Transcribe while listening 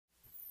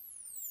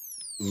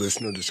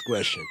Listener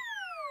discretion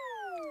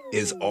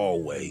is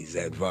always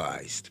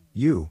advised.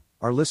 You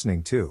are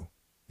listening to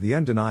The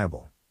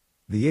Undeniable,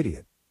 The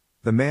Idiot,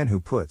 the man who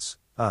puts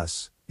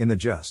us in the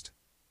just.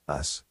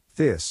 Us.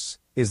 This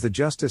is the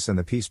Justice and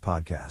the Peace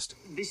podcast.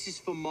 This is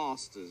for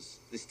masters,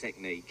 this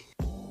technique.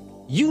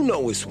 You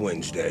know it's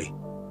Wednesday.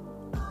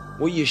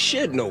 Well, you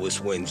should know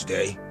it's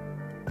Wednesday.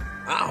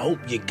 I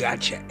hope you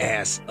got your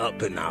ass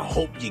up and I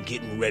hope you're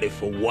getting ready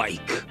for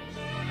Wyke.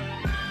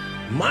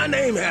 My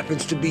name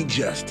happens to be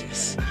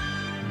Justice.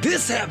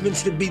 This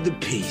happens to be the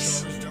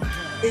Peace.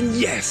 And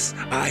yes,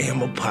 I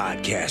am a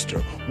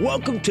podcaster.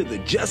 Welcome to the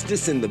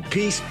Justice and the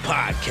Peace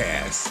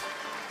podcast.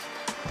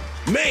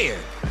 Man,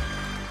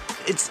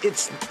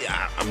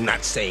 I'm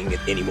not saying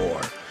it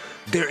anymore.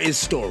 There is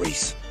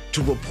stories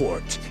to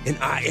report, and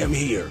I am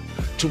here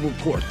to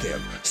report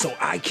them. So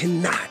I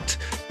cannot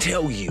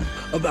tell you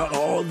about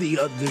all the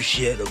other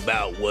shit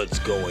about what's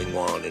going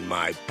on in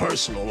my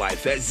personal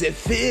life as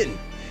if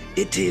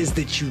it is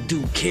that you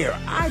do care.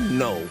 I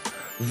know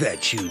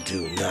that you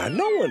do not.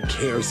 No one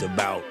cares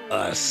about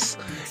us.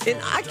 And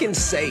I can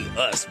say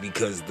us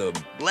because the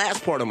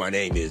last part of my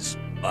name is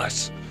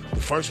us.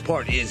 The first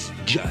part is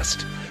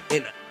just.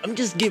 And I'm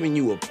just giving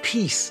you a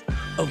piece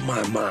of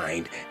my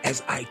mind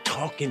as I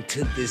talk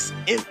into this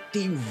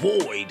empty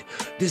void,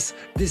 this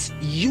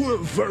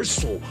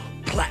universal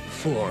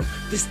platform,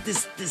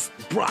 this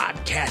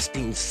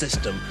broadcasting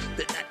system.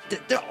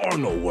 That there are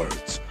no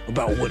words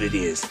about what it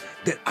is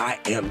that I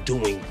am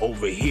doing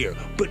over here.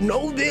 But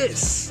know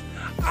this,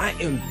 I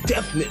am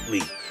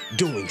definitely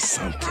doing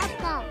something.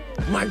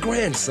 My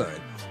grandson,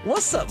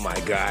 what's up, my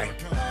guy?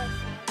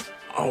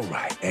 All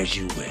right, as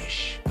you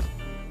wish.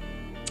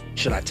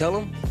 Should I tell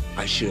him?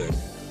 I should.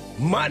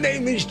 My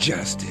name is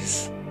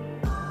Justice.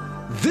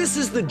 This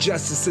is the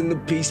Justice and the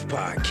Peace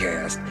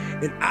podcast,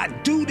 and I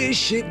do this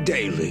shit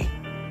daily.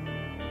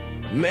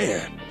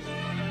 Man,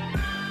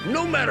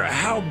 no matter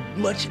how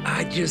much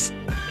I just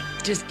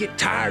get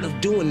tired of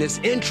doing this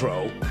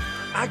intro,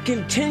 I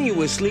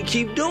continuously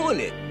keep doing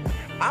it.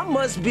 I'm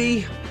an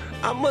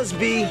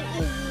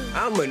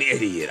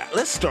idiot.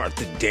 Let's start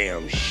the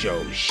damn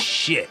show.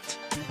 Shit.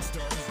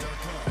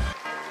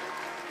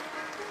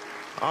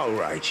 All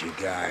right, you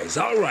guys.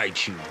 All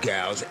right, you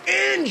gals.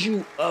 And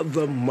you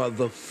other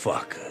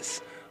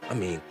motherfuckers. I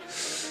mean,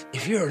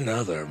 if you're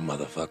another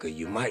motherfucker,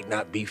 you might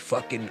not be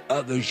fucking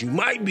others. You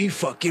might be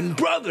fucking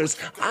brothers.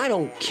 I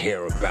don't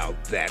care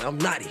about that. I'm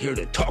not here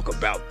to talk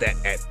about that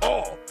at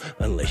all.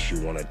 Unless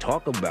you want to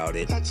talk about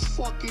it. That's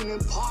fucking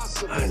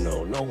impossible. I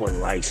know, no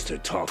one likes to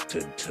talk to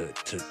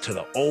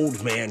the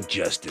old man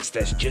Justice.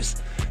 That's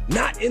just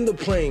not in the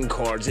playing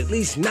cards, at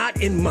least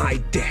not in my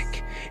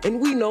deck. And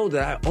we know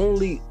that I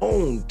only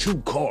own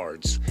 2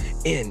 cards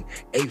in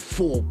a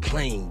full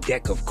playing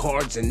deck of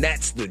cards, and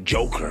that's the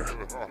Joker.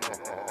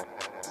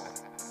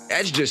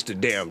 That's just the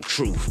damn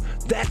truth.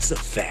 That's a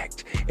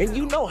fact. And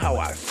you know how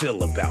I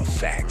feel about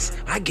facts.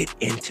 I get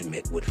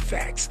intimate with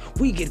facts.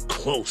 We get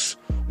close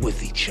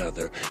with each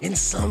other. And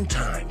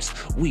sometimes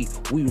we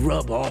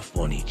rub off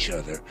on each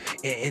other.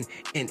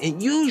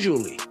 And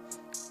usually,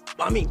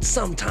 I mean,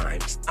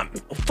 sometimes,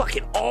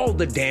 fucking all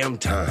the damn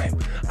time,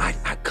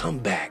 I come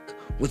back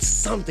with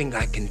something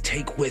I can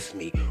take with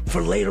me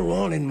for later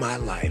on in my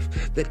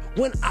life, that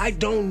when I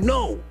don't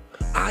know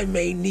I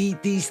may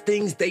need these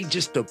things, they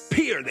just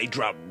appear. They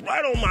drop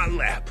right on my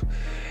lap.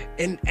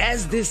 And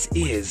as this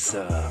is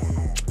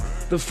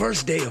the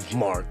first day of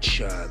March,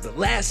 the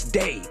last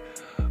day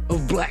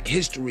of Black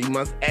History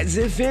Month, as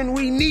if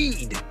we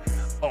need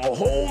a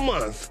whole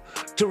month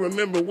to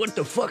remember what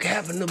the fuck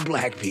happened to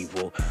black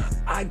people,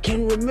 I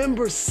can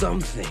remember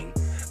something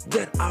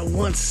that I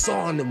once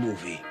saw in the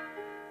movie.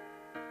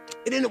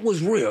 And then it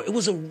was real. It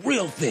was a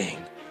real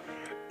thing.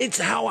 It's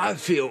how I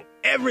feel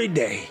every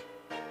day.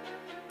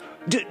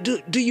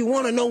 Do you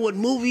want to know what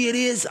movie it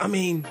is? I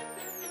mean,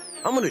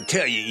 I'm going to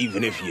tell you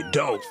even if you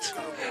don't.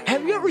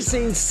 Have you ever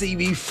seen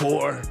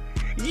CB4?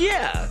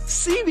 Yeah,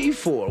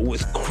 CB4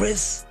 with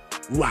Chris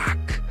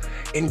Rock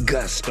and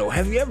Gusto.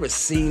 Have you ever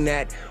seen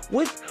that?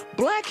 With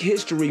Black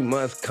History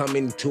Month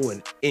coming to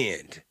an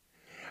end,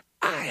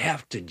 I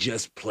have to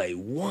just play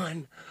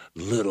one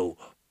little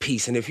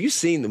piece. And if you've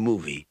seen the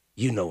movie,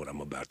 you know what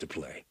I'm about to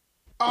play.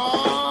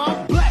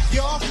 I'm black,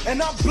 y'all,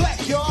 and I'm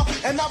black, y'all,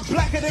 and I'm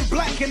blacker than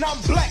black, and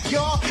I'm black,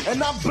 y'all,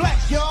 and I'm black,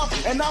 y'all,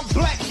 and I'm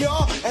black,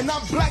 y'all, and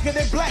I'm blacker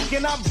than black,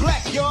 and I'm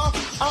black, y'all.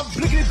 I'm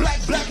blickety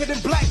black, blacker than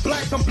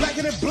black, I'm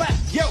blacker than black,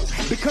 yo,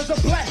 because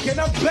I'm black and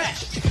I'm back.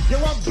 Yo,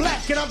 I'm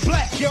black and I'm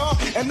black, y'all,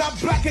 and I'm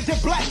blacker than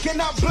black,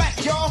 and I'm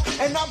black, y'all,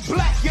 and I'm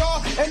black,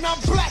 y'all, and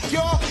I'm black,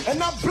 y'all,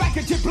 and I'm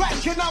blacker than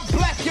black, and I'm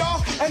black,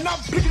 y'all, and I'm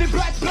blickety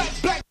black,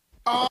 black.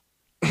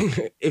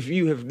 If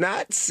you have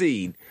not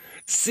seen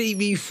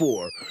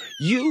CB4,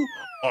 you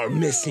are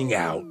missing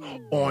out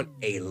on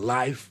a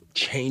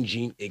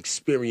life-changing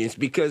experience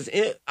because,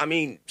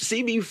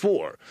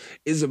 CB4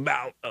 is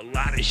about a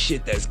lot of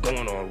shit that's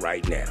going on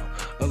right now.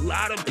 A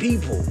lot of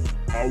people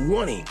are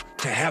wanting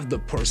to have the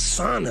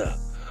persona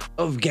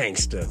of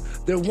gangster.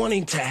 They're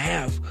wanting to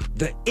have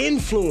the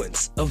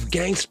influence of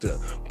gangster,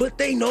 but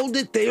they know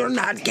that they are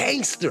not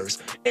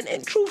gangsters.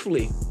 And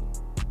truthfully,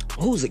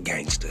 who's a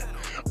gangster?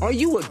 Are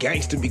you a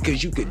gangster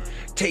because you could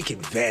take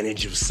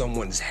advantage of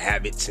someone's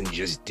habits and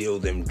just deal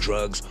them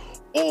drugs?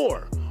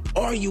 Or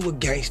are you a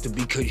gangster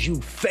because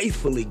you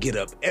faithfully get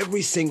up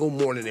every single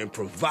morning and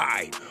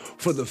provide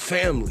for the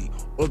family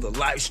or the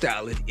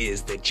lifestyle it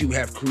is that you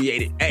have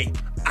created? Hey,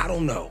 I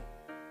don't know.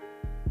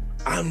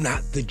 I'm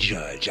not the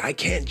judge. I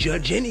can't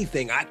judge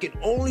anything. I can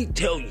only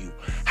tell you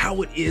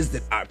how it is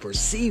that I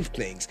perceive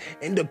things.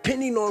 And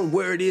depending on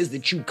where it is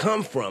that you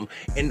come from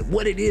and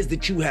what it is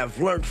that you have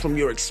learned from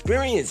your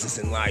experiences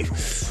in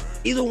life,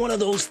 either one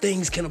of those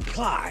things can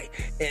apply.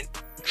 And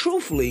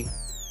truthfully,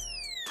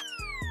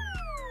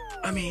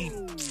 I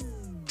mean,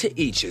 to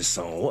each his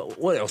own.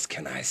 What else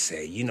can I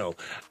say? You know,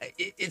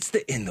 it's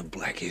the end of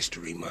Black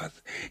History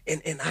Month.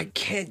 And I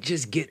can't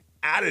just get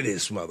out of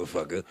this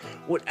motherfucker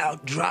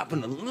without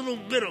dropping a little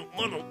bit of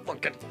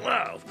motherfucking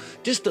love.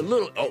 Just a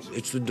little. Oh,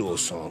 it's the Dual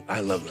song.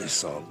 I love this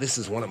song. This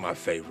is one of my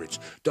favorites.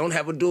 Don't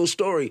have a dual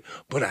story,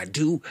 but I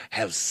do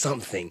have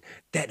something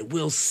that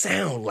will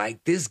sound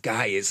like this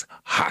guy is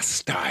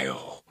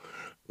hostile.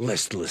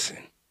 Let's listen.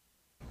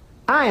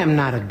 I am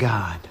not a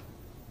god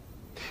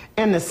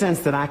in the sense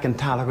that I can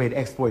tolerate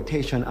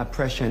exploitation,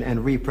 oppression,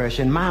 and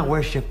repression. My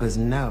worshippers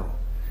know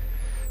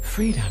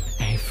freedom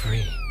ain't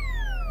free.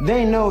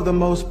 They know the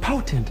most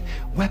potent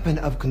weapon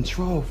of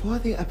control for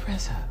the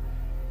oppressor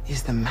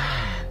is the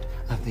mind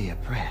of the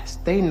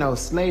oppressed. They know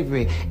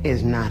slavery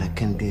is not a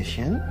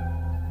condition.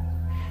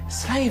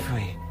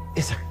 Slavery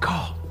is a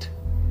cult.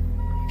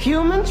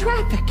 Human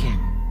trafficking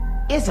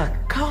is a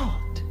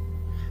cult.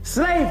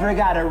 Slavery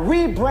got to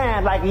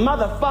rebrand like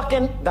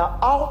motherfucking the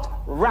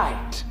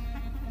alt-right.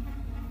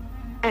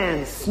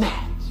 And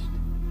snatched.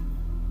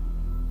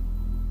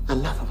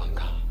 Another one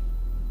gone.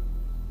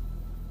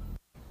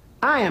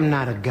 I am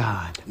not a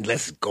god.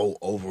 Let's go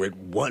over it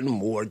one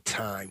more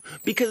time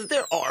because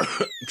there are,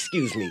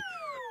 excuse me,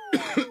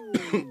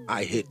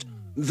 I hit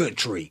the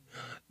tree.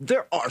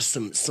 There are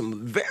some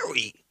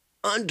very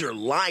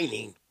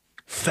underlining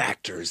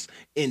factors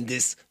in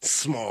this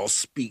small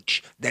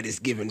speech that is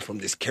given from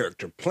this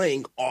character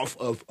playing off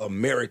of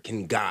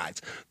American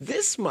Gods.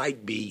 This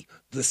might be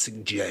the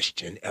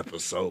suggestion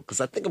episode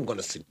because I think I'm going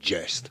to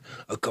suggest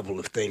a couple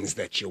of things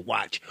that you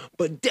watch,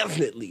 but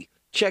definitely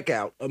check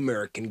out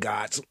American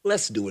Gods.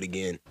 Let's do it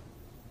again.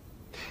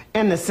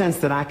 In the sense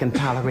that I can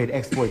tolerate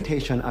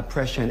exploitation,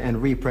 oppression,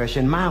 and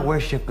repression, my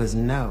worshippers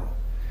know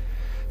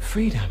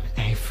freedom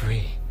ain't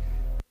free.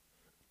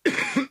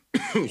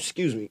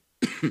 Excuse me.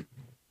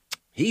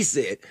 He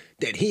said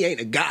that he ain't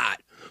a god,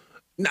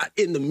 not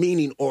in the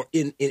meaning or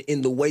in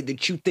the way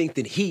that you think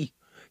that he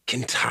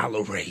can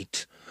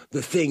tolerate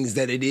the things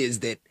that it is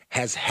that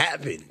has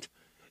happened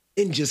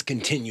and just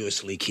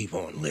continuously keep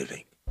on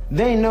living.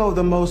 They know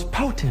the most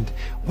potent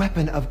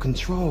weapon of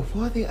control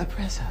for the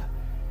oppressor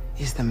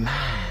is the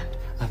mind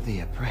of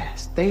the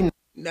oppressed. They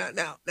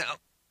Now,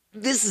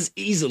 this is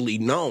easily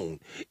known.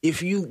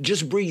 If you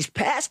just breeze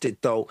past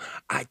it, though,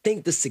 I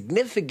think the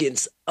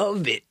significance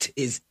of it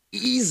is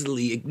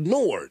easily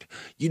ignored.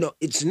 You know,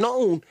 it's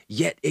known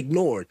yet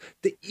ignored.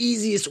 The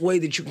easiest way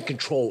that you can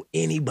control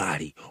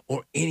anybody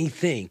or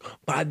anything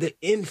by the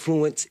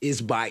influence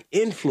is by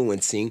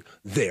influencing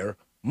their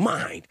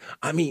mind.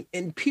 I mean,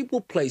 and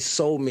people play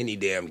so many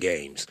damn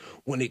games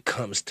when it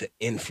comes to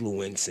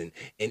influence and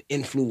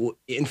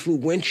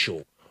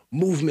influential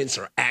movements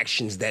or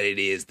actions that it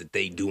is that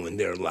they do in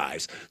their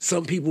lives.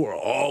 Some people are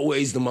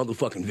always the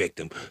motherfucking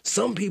victim.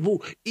 Some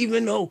people,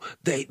 even though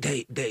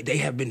they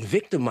have been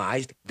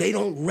victimized, they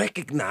don't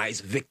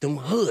recognize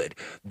victimhood.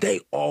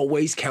 They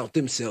always count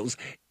themselves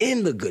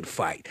in the good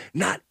fight,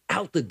 not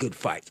out the good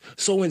fights.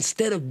 So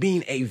instead of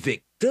being a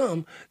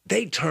victim,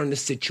 they turn the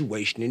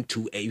situation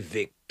into a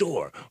victor.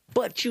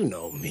 But you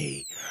know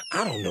me,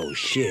 I don't know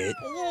shit.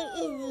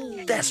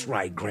 That's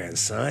right,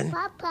 grandson.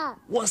 Papa.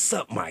 What's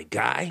up, my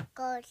guy?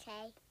 Go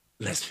say.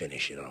 Let's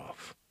finish it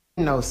off.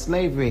 know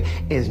slavery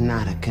is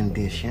not a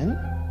condition.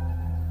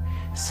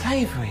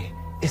 Slavery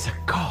is a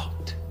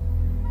cult.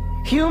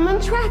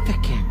 Human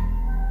trafficking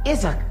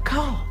is a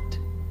cult.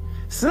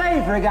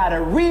 Slavery got to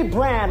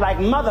rebrand like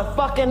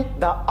motherfucking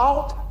the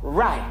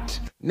alt-right.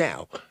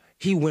 Now,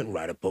 he went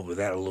right up over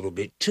that a little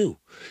bit too.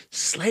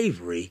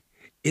 Slavery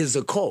is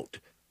a cult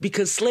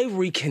because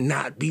slavery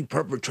cannot be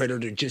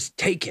perpetrated or just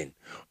taken.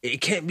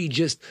 It can't be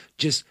just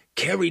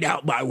carried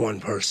out by one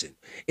person.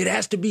 It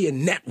has to be a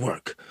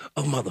network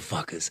of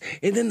motherfuckers.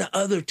 And then the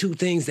other two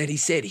things that he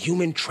said,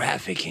 human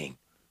trafficking.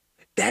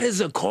 That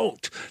is a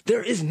cult.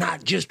 There is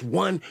not just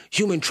one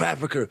human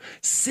trafficker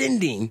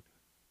sending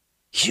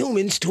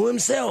humans to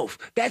himself.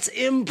 That's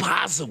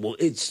impossible.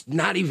 It's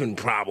not even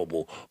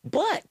probable.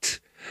 But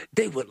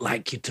they would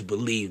like you to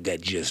believe that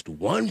just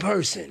one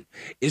person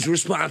is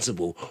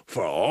responsible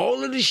for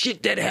all of the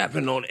shit that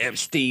happened on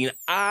Epstein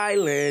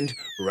Island,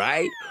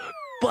 right?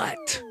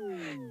 But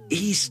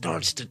he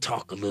starts to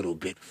talk a little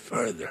bit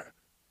further.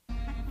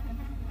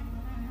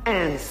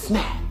 And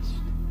snatched.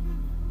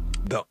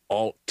 the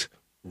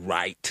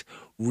alt-right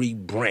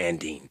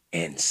rebranding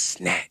and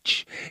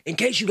snatch. In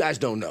case you guys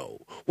don't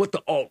know what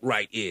the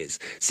alt-right is,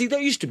 see,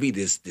 there used to be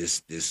this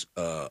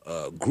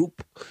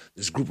group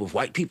of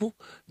white people.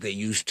 They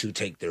used to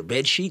take their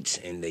bed sheets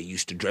and they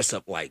used to dress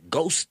up like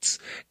ghosts,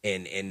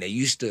 and they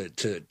used to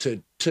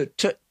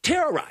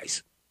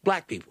terrorize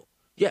black people.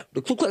 Yeah,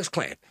 the Ku Klux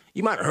Klan.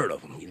 You might have heard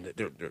of them.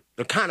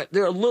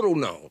 They're a little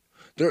known.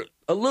 They're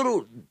a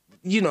little,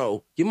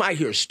 you might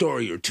hear a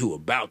story or two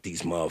about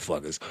these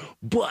motherfuckers,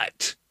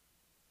 but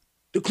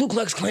the Ku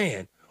Klux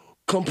Klan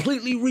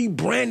completely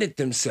rebranded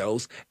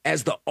themselves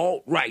as the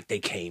alt-right. They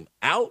came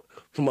out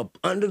from up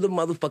under the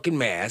motherfucking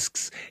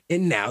masks,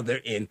 and now they're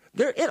in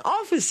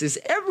offices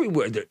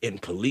everywhere. They're in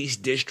police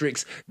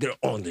districts. They're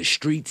on the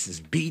streets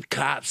as beat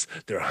cops.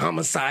 They're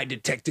homicide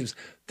detectives.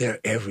 They're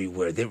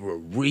everywhere. They were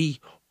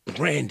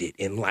rebranded,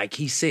 and like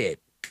he said,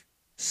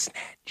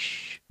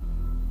 snatch.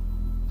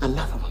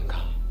 Another one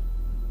gone.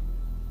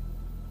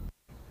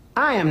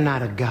 I am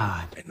not a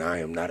god. And I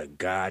am not a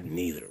god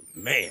neither.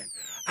 Man,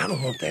 I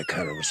don't want that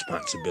kind of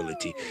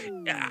responsibility.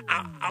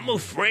 I'm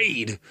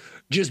afraid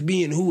just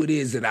being who it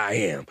is that I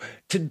am.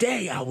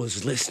 Today I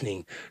was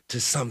listening to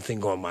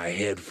something on my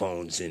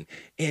headphones,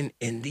 and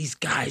these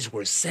guys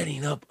were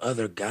setting up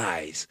other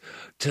guys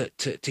to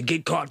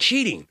get caught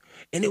cheating.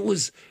 And it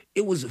was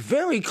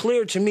very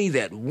clear to me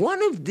that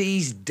one of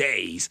these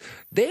days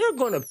they are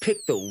going to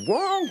pick the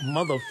wrong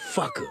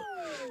motherfucker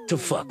to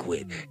fuck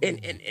with. And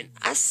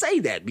I say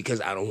that because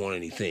I don't want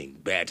anything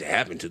bad to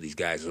happen to these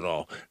guys at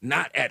all.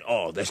 Not at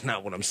all. That's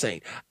not what I'm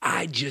saying.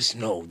 I just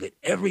know that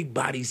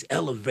everybody's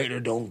elevator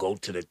don't go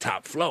to the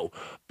top floor.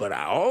 But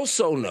I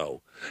also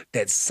know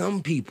that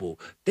some people,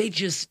 they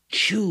just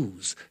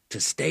choose to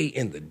stay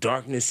in the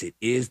darkness it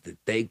is that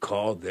they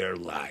call their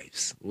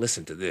lives.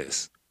 Listen to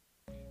this.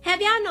 Have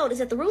y'all noticed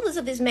that the rulers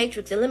of this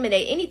matrix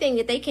eliminate anything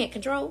that they can't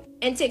control?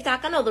 And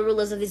TikTok, I know the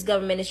rulers of this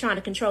government is trying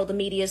to control the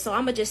media, so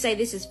I'm going to just say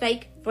this is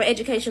fake for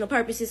educational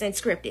purposes and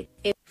scripted.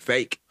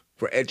 Fake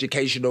for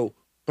educational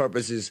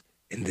purposes,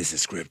 and this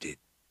is scripted.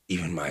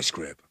 Even my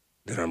script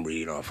that I'm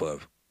reading off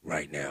of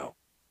right now.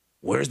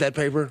 Where's that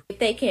paper? If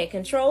they can't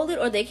control it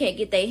or they can't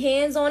get their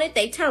hands on it,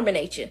 they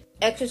terminate you.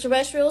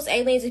 Extraterrestrials,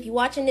 aliens, if you're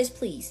watching this,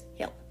 please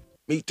help.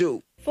 Me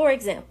too. For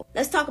example,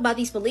 let's talk about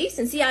these police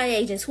and CIA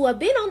agents who have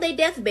been on their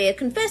deathbed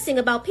confessing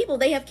about people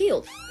they have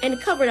killed and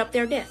covered up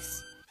their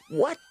deaths.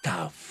 What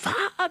the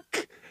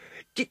fuck?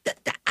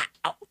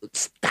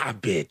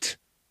 Stop it.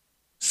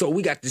 So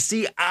we got the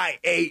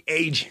CIA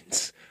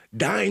agents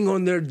dying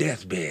on their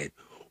deathbed,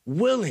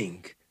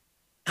 willing.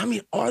 I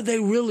mean, are they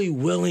really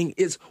willing?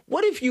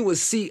 What if you a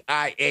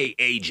CIA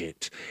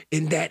agent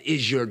and that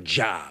is your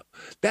job?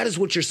 That is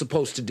what you're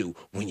supposed to do.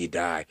 When you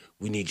die,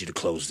 we need you to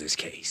close this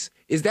case.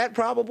 Is that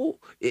probable?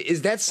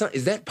 Is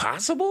that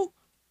possible?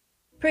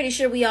 Pretty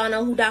sure we all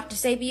know who Dr.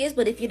 Sebi is,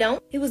 but if you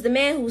don't, he was the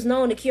man who was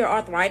known to cure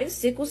arthritis,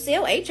 sickle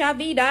cell,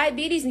 HIV,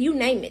 diabetes, and you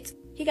name it.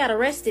 He got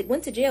arrested,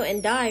 went to jail,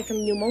 and died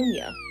from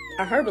pneumonia.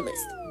 A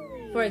herbalist.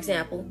 For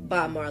example,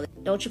 Bob Marley.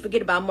 Don't you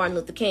forget about Martin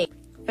Luther King.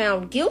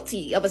 Found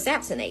guilty of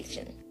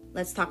assassination.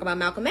 Let's talk about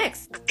Malcolm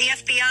X. The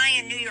FBI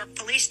and New York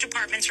police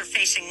departments are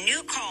facing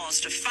new calls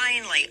to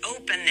finally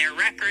open their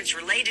records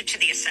related to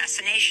the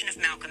assassination of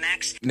Malcolm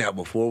X. Now,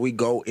 before we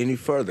go any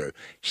further,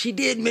 she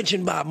did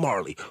mention Bob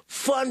Marley.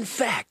 Fun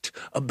fact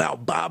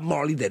about Bob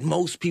Marley that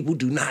most people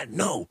do not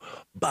know.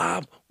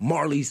 Bob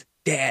Marley's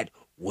dad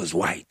was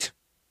white.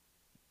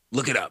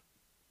 Look it up.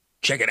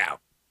 Check it out.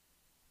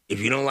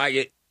 If you don't like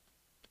it,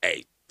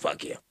 hey,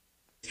 fuck you.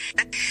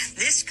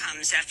 This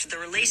comes after the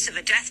release of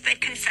a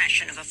deathbed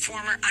confession of a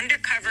former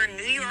undercover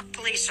New York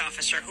police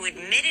officer who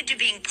admitted to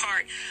being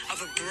part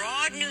of a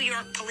broad New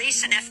York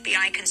police and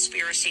FBI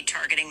conspiracy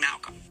targeting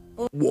Malcolm.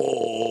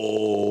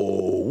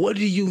 Whoa, what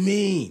do you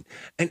mean?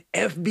 An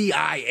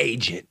FBI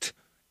agent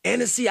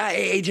and a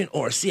CIA agent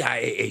or a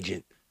CIA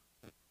agent?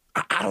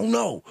 I don't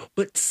know,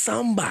 but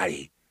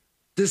somebody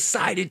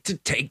decided to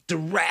take the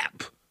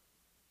rap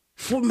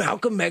for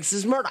Malcolm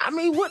X's murder. I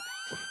mean, what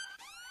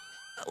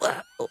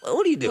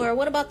do you do? Or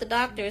what about the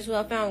doctors who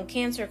have found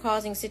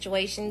cancer-causing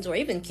situations or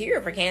even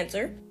cure for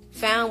cancer?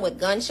 Found with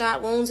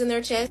gunshot wounds in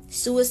their chest,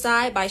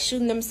 suicide by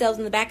shooting themselves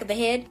in the back of the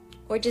head,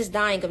 or just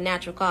dying of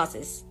natural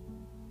causes?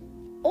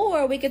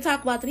 Or we could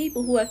talk about the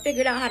people who have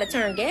figured out how to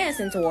turn gas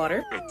into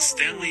water.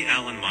 Stanley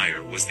Allen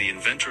Meyer was the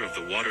inventor of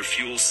the water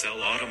fuel cell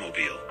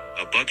automobile,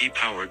 a buggy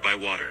powered by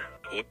water.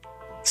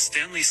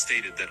 Stanley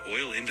stated that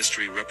oil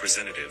industry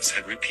representatives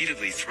had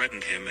repeatedly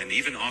threatened him and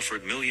even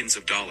offered millions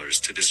of dollars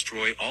to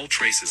destroy all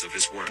traces of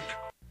his work.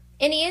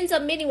 And he ends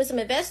up meeting with some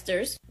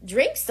investors,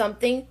 drinks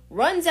something,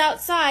 runs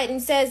outside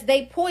and says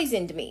they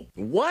poisoned me.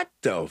 What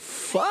the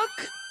fuck?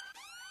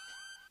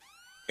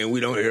 And we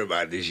don't hear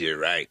about this shit,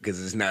 right?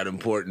 Because it's not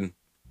important.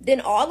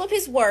 Then all of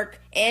his work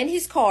and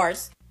his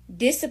cars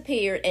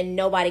disappeared and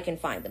nobody can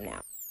find them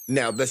now.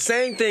 Now, the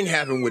same thing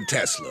happened with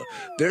Tesla.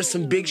 There's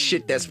some big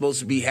shit that's supposed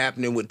to be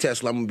happening with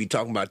Tesla. I'm going to be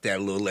talking about that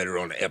a little later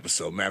on the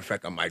episode. Matter of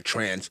fact, I might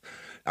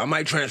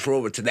transfer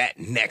over to that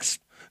next.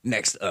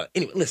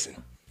 Anyway,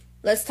 listen.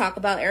 Let's talk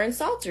about Aaron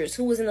Salters,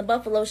 who was in the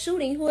Buffalo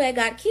shooting, who had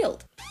got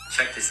killed.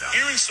 Check this out.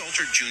 Aaron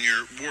Salter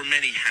Jr. wore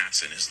many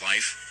hats in his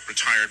life.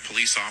 Retired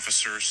police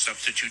officer,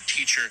 substitute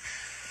teacher.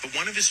 But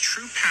one of his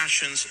true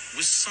passions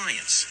was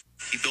science.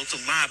 He built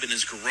a lab in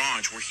his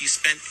garage where he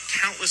spent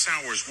countless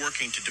hours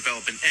working to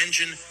develop an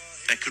engine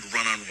that could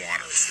run on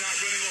water. It's not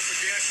running off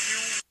of gas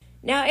fuel.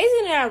 Now,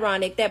 isn't it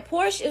ironic that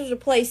Porsche is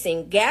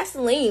replacing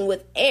gasoline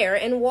with air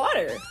and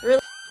water?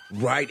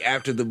 Right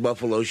after the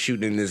Buffalo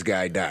shooting, this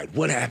guy died.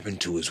 What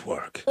happened to his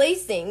work?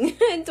 Replacing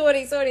in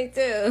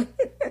 2022.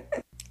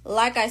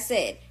 Like I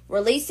said,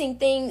 releasing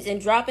things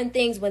and dropping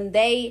things when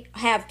they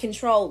have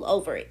control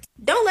over it.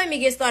 Don't let me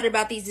get started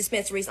about these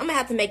dispensaries. I'm gonna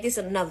have to make this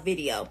in another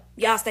video.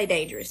 Y'all stay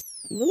dangerous.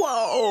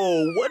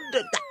 Whoa, what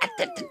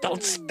the...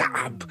 Don't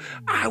stop.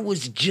 I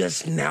was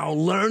just now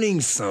learning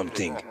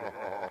something.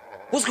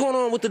 What's going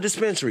on with the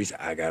dispensaries?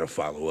 I gotta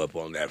follow up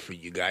on that for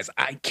you guys.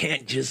 I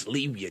can't just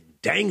leave you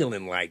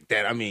dangling like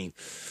that. I mean,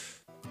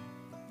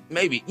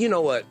 maybe, you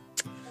know what?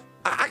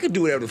 I could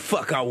do whatever the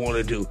fuck I want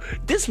to do.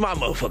 This is my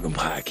motherfucking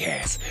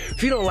podcast.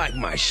 If you don't like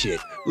my shit,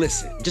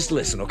 listen. Just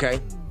listen,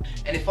 okay?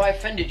 And if I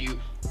offended you,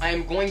 I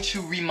am going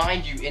to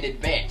remind you in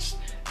advance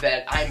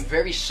that I'm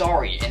very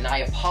sorry and I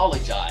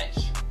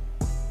apologize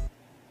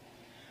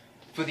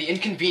for the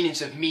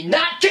inconvenience of me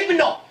not giving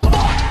up.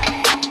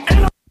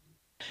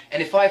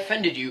 And if I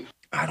offended you,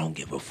 I don't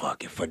give a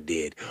fuck if I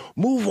did.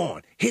 Move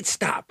on. Hit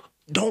stop.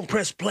 Don't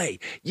press play.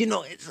 You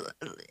know,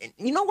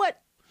 you know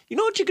what? You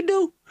know what you can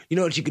do? You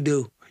know what you can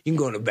do? You can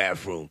go in the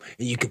bathroom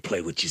and you can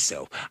play with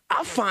yourself.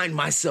 I find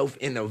myself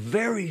in a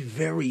very,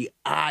 very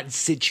odd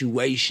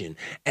situation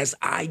as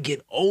I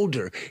get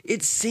older.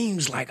 It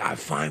seems like I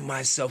find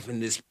myself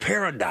in this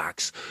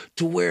paradox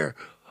to where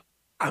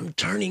I'm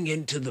turning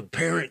into the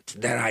parent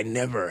that I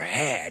never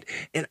had.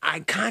 And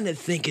I kind of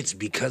think it's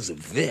because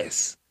of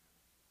this.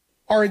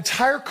 Our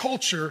entire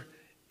culture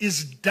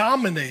is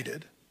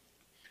dominated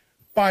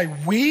by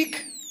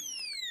weak,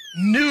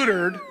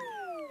 neutered,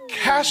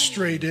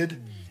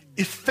 castrated,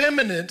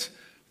 effeminate,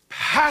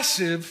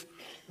 passive,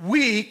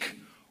 weak,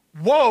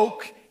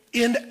 woke,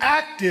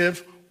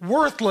 inactive,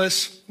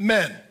 worthless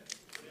men.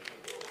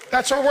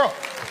 That's our world.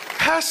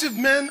 Passive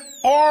men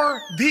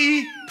are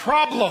the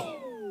problem.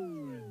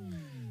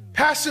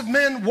 Passive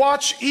men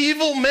watch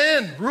evil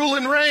men rule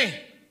and reign.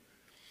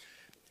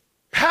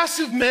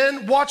 Passive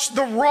men watch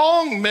the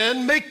wrong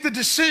men make the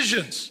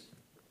decisions.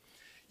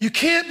 You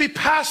can't be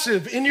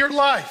passive in your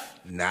life.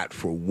 Not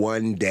for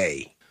one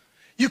day.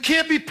 You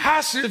can't be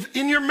passive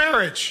in your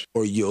marriage.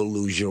 Or you'll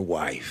lose your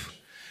wife.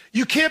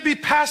 You can't be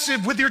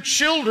passive with your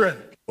children.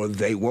 Or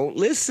they won't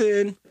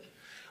listen.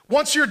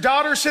 Once your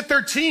daughters hit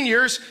their teen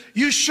years,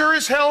 you sure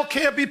as hell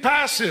can't be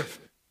passive.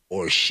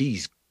 Or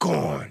she's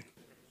gone.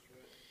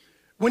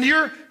 When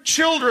your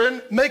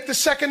children make the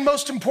second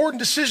most important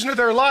decision of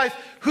their life,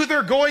 who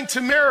they're going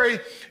to marry,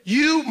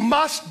 you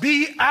must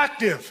be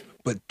active.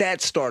 But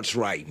that starts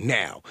right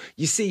now.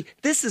 You see,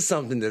 this is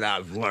something that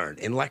I've learned.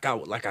 And like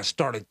I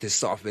started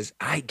this off, as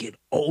I get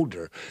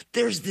older,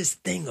 there's this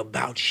thing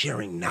about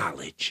sharing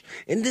knowledge.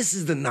 And this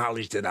is the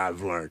knowledge that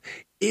I've learned.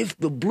 If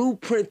the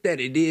blueprint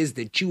that it is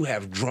that you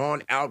have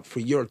drawn out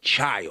for your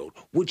child,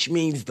 which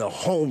means the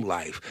home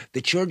life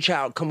that your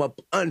child come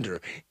up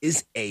under,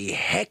 is a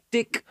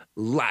hectic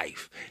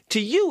life. To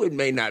you, it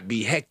may not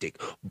be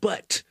hectic,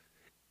 but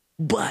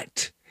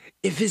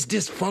if it's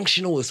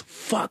dysfunctional as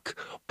fuck,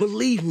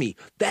 believe me,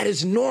 that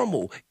is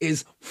normal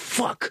as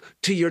fuck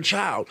to your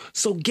child.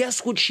 So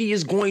guess what she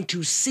is going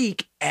to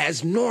seek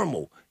as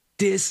normal?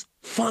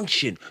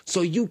 Dysfunction.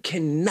 So you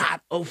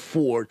cannot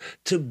afford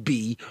to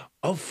be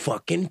a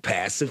fucking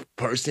passive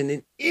person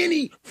in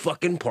any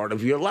fucking part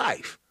of your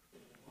life.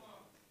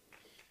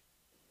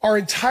 Our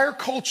entire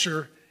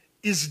culture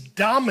is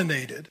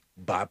dominated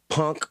by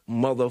punk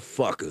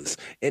motherfuckers.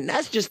 And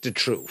that's just the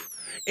truth.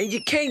 And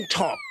you can't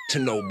talk to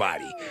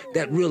nobody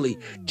that really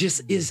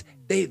just is,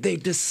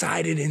 they've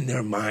decided in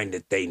their mind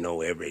that they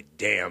know every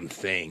damn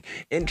thing.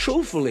 And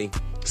truthfully,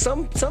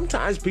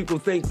 sometimes people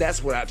think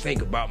that's what I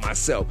think about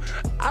myself.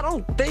 I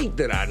don't think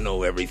that I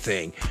know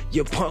everything.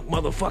 You punk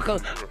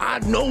motherfucker, I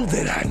know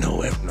that I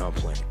know everything. No, I'm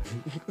playing.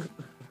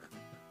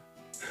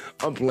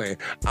 I'm playing.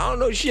 I don't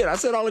know shit. I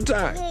said all the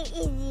time.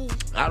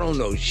 I don't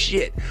know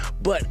shit,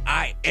 but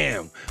I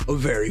am a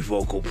very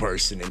vocal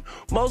person, and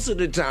most of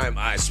the time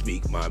I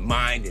speak my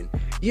mind, and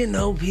you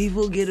know,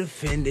 people get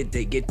offended.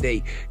 They get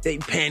they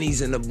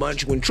panties in a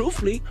bunch when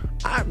truthfully,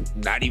 I'm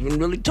not even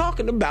really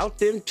talking about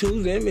them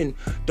to them and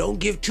don't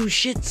give two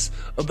shits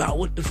about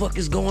what the fuck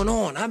is going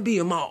on. I be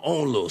in my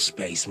own little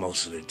space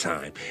most of the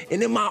time,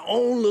 and in my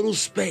own little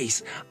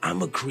space,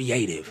 I'm a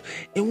creative,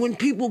 and when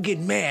people get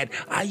mad,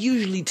 I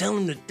usually tell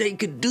them that they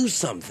could do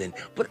something,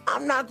 but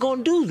I'm not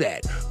gonna do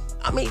that.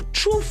 I mean,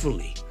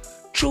 truthfully,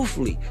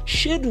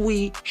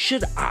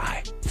 should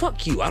I,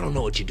 fuck you, I don't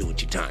know what you do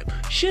with your time.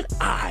 Should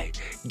I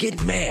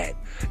get mad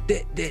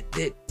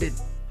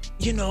that,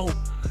 you know,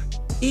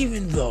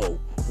 even though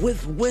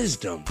with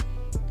wisdom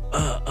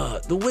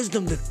the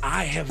wisdom that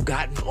I have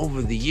gotten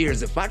over the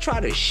years, if I try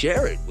to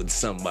share it with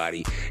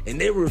somebody and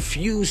they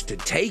refuse to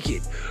take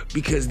it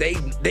because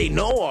they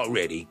know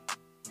already,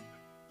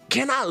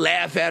 can I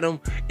laugh at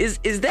them?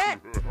 Is that,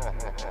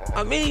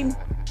 I mean,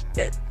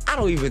 I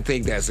don't even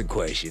think that's a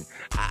question.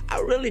 I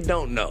really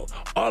don't know.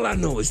 All I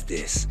know is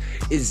this,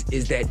 is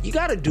that you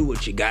gotta do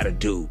what you gotta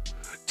do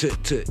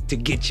to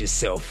get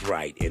yourself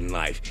right in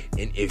life.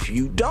 And if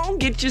you don't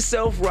get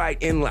yourself right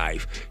in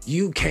life,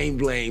 you can't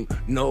blame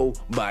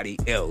nobody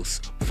else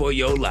for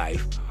your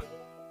life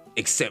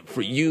except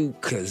for you,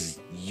 because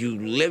you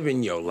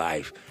living your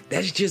life.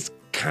 That's just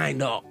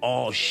kind of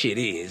all shit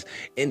is.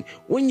 And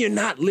when you're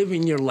not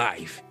living your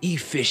life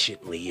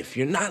efficiently, if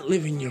you're not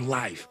living your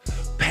life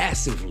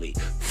passively,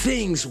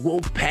 things will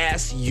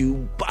pass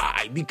you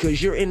by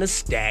because you're in a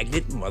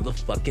stagnant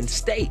motherfucking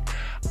state.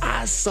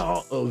 I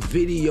saw a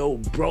video,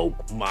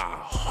 broke my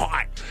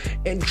heart.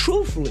 And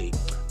truthfully,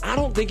 I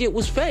don't think it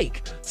was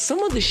fake.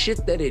 Some of the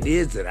shit that it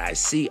is that I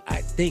see, I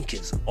think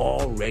is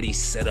already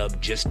set up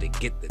just to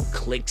get the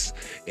clicks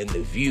and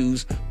the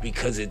views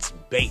because it's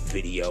bait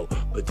video.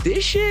 But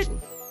this shit,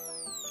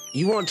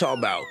 you want to talk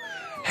about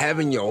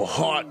having your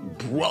heart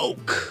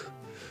broke.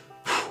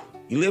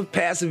 You live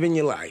passive in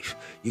your life.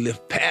 You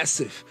live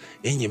passive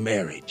in your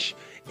marriage.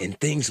 And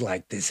things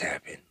like this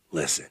happen.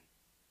 Listen.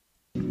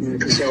 So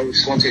I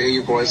just want to hear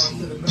your voice.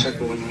 Check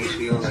in when you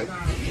feel like.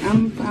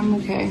 I'm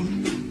okay.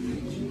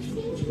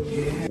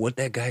 What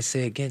that guy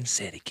say again?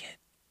 Say it again.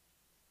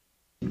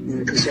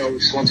 So I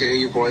just want to hear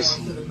your voice.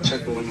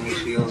 Check in when you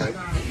feel like.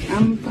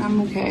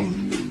 I'm okay.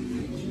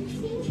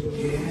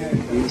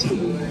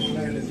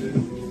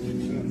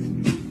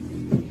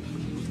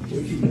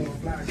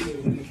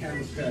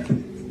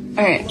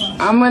 All right,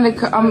 I'm gonna.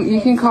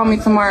 You can call me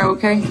tomorrow,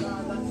 okay?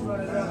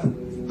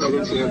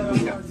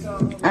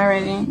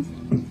 Alrighty.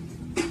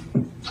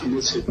 I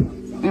miss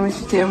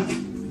you too.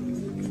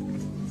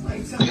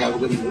 Have a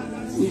good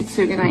night. You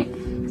too. Good night.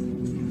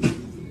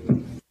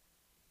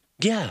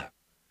 Yeah.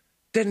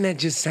 Doesn't that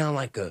just sound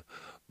like a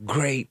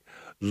great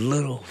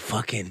little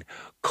fucking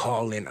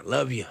call in? I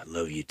love you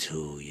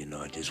too. You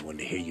know, I just wanted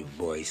to hear your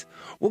voice.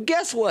 Well,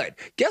 guess what?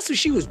 Guess who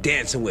she was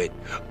dancing with?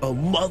 A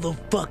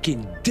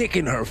motherfucking dick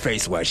in her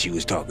face while she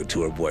was talking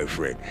to her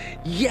boyfriend.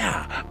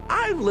 Yeah,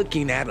 I'm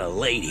looking at a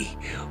lady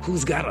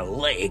who's got a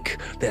leg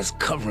that's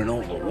covering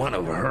over one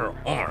of her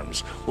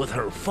arms with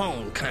her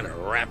phone kind of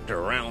wrapped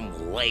around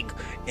the leg,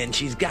 and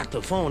she's got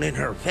the phone in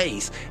her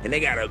face, and they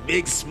got a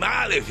big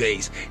smiley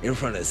face in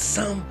front of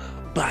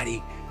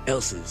somebody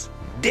else's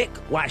dick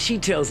while she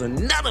tells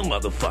another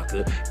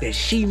motherfucker that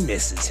she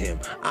misses him.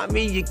 I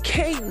mean, you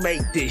can't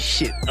make this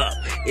shit up.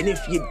 And if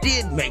you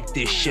did make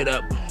this shit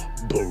up,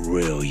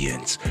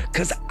 brilliance.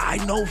 Cause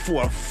I know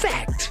for a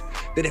fact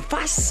that if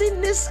I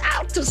send this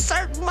out to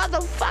certain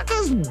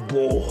motherfuckers,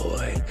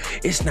 boy,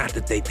 it's not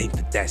that they think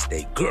that that's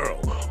their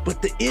girl,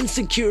 but the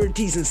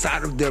insecurities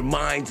inside of their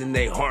minds and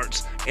their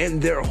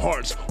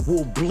hearts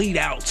will bleed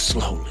out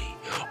slowly.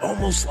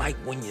 Almost like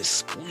when you're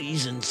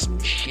squeezing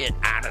some shit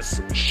out of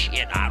some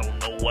shit. I don't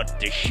know what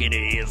the shit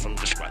is I'm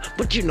describing,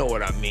 but you know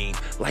what I mean.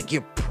 Like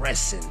you're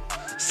pressing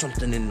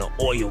something and the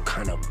oil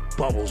kind of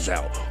bubbles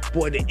out.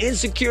 Boy, the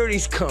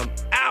insecurities come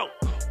out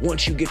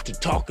once you get to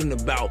talking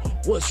about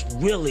what's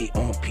really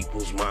on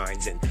people's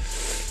minds. And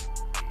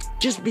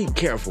just be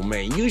careful,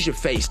 man. Use your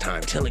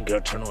FaceTime. Tell a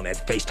girl, turn on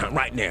that FaceTime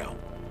right now.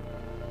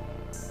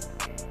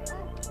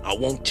 I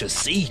want to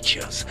see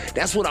us.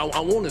 That's what I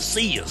want to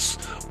see us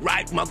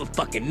right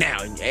motherfucking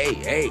now. And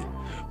hey,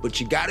 but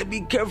you gotta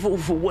be careful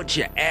for what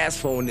you ask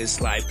for in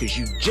this life, because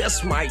you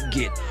just might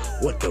get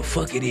what the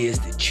fuck it is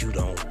that you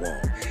don't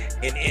want.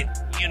 And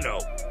you know,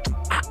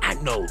 I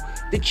know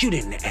that you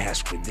didn't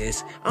ask for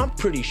this. I'm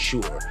pretty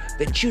sure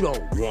that you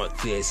don't want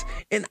this.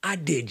 And I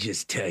did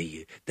just tell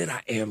you that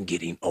I am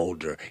getting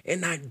older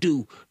and I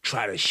do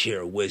try to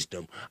share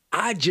wisdom.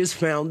 I just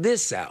found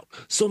this out.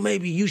 So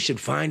maybe you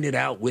should find it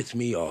out with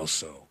me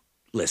also.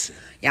 Listen.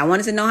 Y'all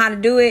wanted to know how to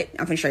do it?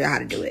 I'm gonna show y'all how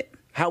to do it.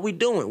 How we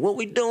doing? What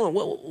we doing?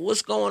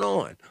 What's going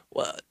on?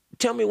 Well,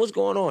 tell me what's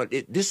going on.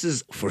 This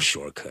is for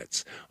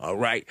shortcuts, all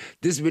right?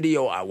 This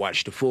video, I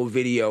watched the full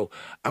video.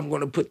 I'm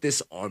going to put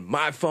this on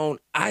my phone.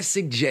 I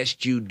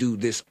suggest you do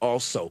this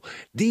also.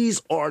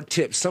 These are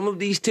tips. Some of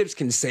these tips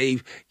can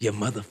save your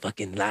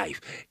motherfucking life.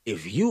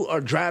 If you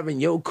are driving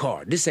your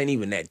car, this ain't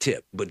even that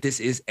tip, but this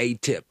is a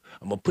tip.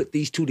 I'm going to put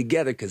these two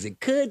together because it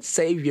could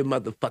save your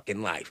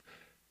motherfucking life.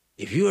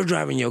 If you are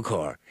driving your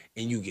car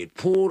and you get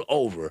pulled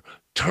over,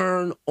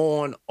 turn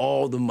on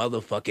all the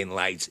motherfucking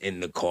lights in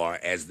the car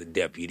as the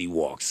deputy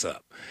walks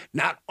up.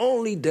 Not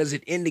only does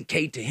it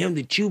indicate to him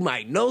that you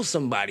might know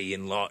somebody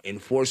in law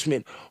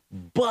enforcement,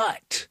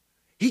 but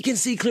he can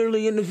see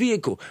clearly in the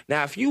vehicle.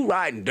 Now, if you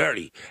riding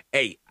dirty,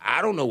 hey,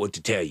 I don't know what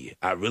to tell you.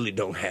 I really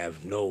don't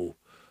have no,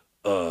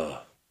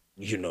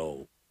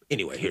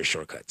 anyway, here's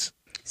shortcuts.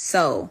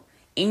 So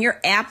in your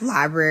app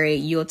library,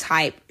 you'll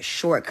type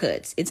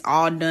shortcuts. It's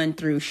all done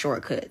through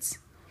shortcuts.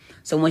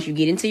 So once you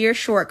get into your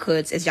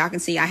shortcuts, as y'all can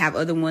see, I have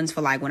other ones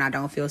for like when I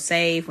don't feel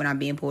safe, when I'm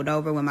being pulled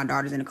over, when my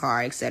daughter's in the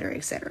car, etc.,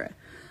 etc.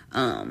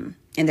 And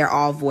they're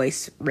all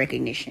voice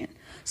recognition.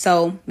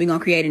 So we're going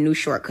to create a new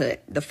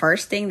shortcut. The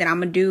first thing that I'm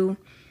going to do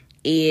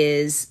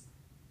is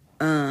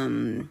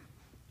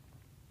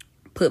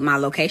put my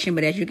location.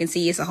 But as you can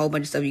see, it's a whole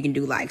bunch of stuff you can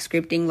do, like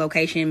scripting,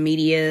 location,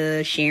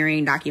 media,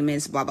 sharing,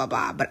 documents, blah, blah,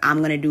 blah. But I'm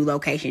going to do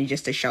location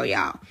just to show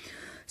y'all.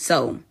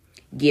 So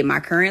get my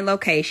current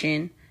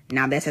location.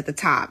 Now that's at the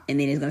top. And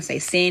then it's going to say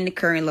send the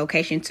current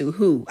location to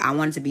who? I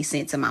want it to be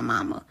sent to my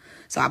mama.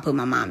 So I put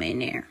my mama in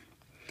there.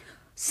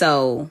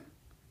 So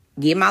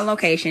get my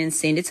location,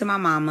 send it to my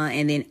mama,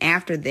 and then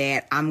after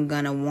that, I'm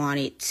going to want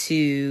it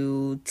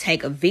to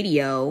take a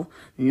video,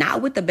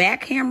 not with the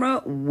back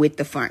camera, with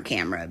the front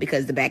camera,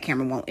 because the back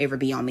camera won't ever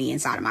be on me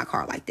inside of my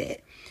car like that.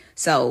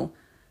 So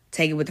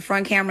take it with the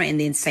front camera and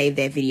then save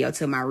that video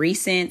to my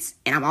recents.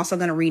 And I'm also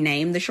going to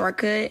rename the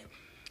shortcut,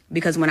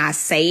 because when I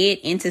say it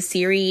into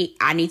Siri,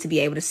 I need to be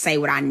able to say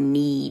what I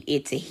need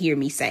it to hear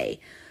me say.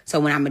 So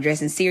when I'm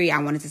addressing Siri,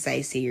 I want it to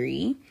say,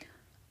 Siri,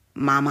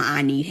 mama,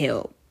 I need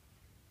help.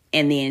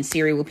 And then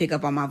Siri will pick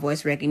up on my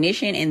voice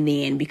recognition. And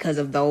then because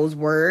of those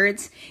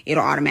words,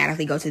 it'll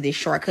automatically go to this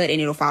shortcut and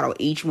it'll follow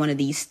each one of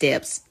these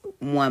steps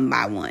one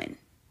by one.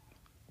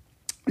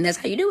 And that's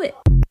how you do it.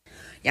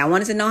 Y'all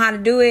wanted to know how to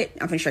do it?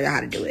 I'm going to show y'all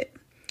how to do it.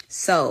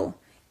 So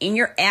in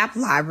your app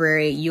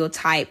library, you'll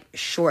type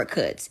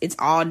shortcuts. It's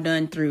all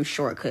done through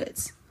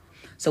shortcuts.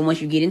 So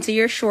once you get into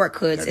your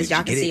shortcuts, as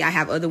y'all can see, I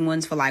have other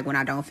ones for like when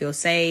I don't feel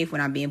safe,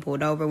 when I'm being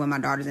pulled over, when my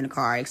daughter's in the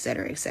car,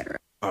 etc., etc.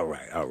 All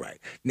right.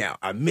 Now,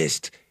 I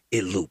missed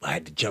it looped. I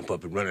had to jump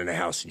up and run in the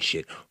house and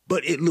shit.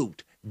 But it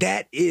looped.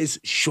 That is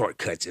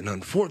shortcuts. And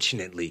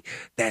unfortunately,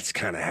 that's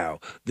kind of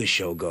how the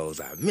show goes.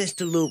 I missed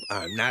the loop.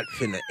 I'm not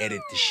finna edit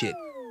the shit.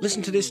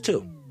 Listen to this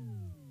too.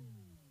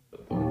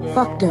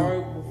 Fuck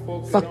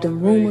them. Fuck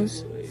them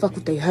rumors. Fuck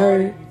what they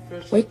heard.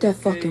 Wake that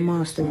fucking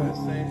monster up.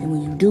 And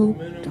when you do,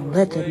 don't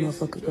let that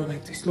motherfucker go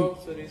back to sleep.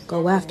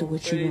 Go after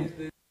what you want.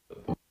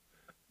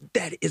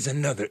 That is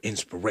another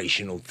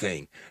inspirational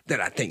thing that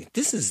I think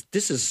this is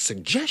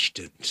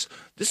suggestions.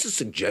 This is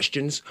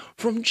suggestions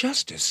from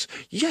Justice.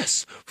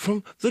 Yes,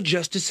 from the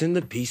Justice in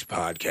the Peace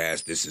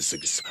podcast. This is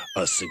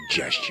a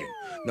suggestion.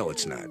 No,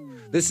 it's not.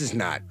 This is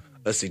not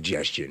a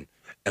suggestion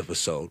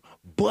episode,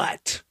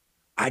 but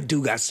I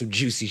do got some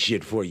juicy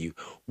shit for you.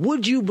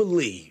 Would you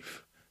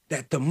believe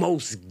that the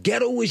most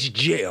ghettoest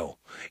jail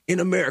in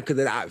America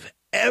that I've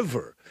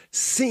ever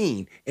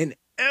seen and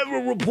ever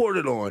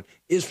reported on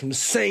is from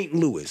St.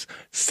 Louis?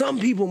 Some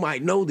people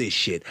might know this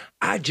shit.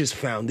 I just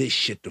found this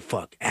shit the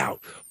fuck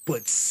out.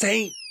 But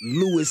St.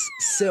 Louis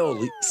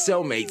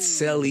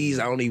cellies,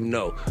 I don't even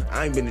know.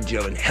 I ain't been to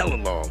jail in hella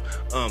long.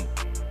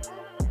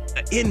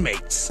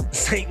 Inmates,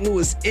 St.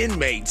 Louis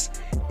inmates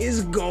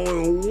is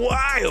going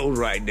wild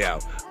right now.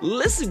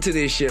 Listen to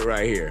this shit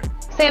right here.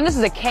 Sam, this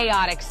is a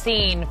chaotic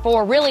scene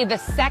for really the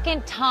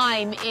second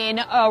time in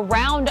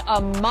around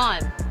a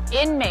month.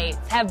 Inmates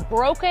have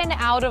broken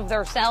out of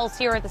their cells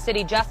here at the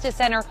City Justice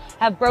Center,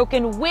 have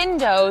broken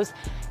windows.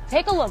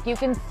 Take a look. You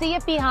can see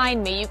it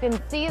behind me. You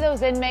can see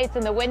those inmates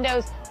in the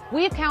windows.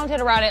 We've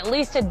counted around at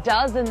least a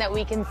dozen that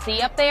we can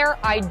see up there.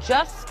 I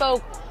just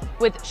spoke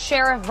with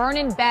Sheriff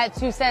Vernon Betts,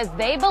 who says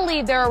they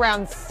believe there are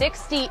around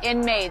 60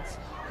 inmates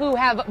who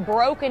have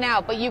broken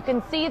out. But you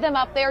can see them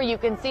up there. You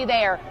can see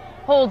they are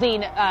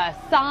holding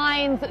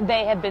signs.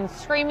 They have been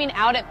screaming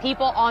out at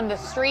people on the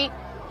street.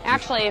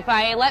 Actually, if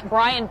I let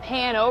Brian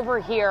pan over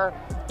here,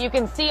 you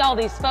can see all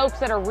these folks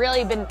that have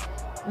really been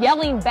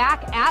yelling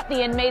back at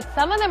the inmates.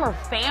 Some of them are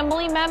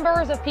family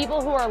members of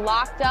people who are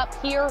locked up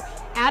here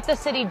at the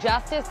City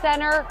Justice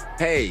Center.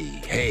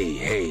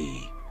 Hey.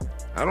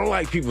 I don't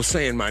like people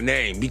saying my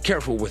name. Be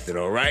careful with it,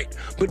 all right?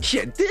 But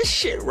yeah, this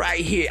shit right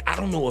here, I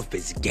don't know if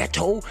it's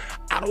ghetto.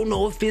 I don't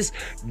know if it's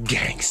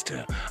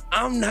gangster.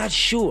 I'm not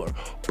sure.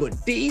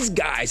 But these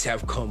guys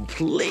have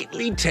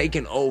completely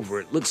taken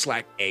over, it looks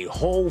like, a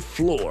whole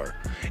floor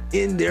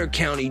in their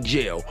county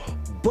jail.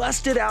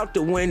 Busted out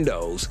the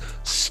windows,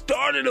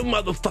 started a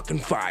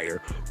motherfucking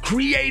fire,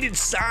 created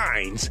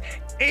signs,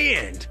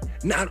 and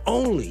not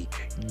only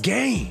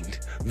gained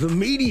the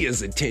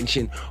media's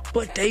attention,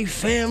 but they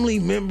family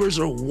members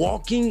are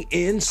walking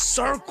in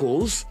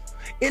circles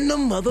in the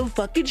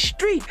motherfucking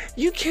street.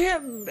 You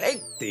can't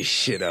make this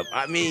shit up.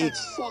 I mean,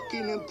 that's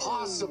fucking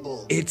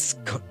impossible. It's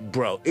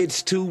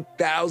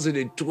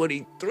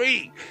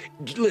 2023.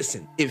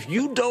 Listen, if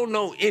you don't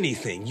know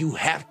anything, you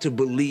have to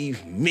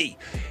believe me.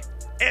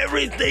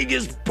 Everything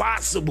is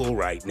possible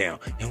right now.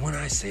 And when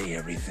I say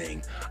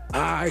everything,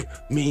 I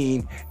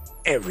mean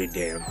every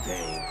damn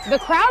thing. The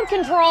crowd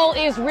control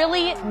is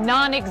really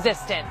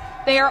non-existent.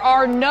 There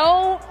are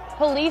no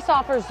police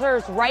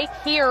officers right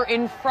here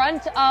in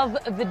front of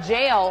the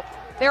jail.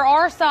 There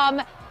are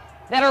some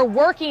that are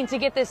working to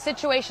get this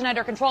situation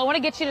under control. I want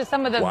to get you to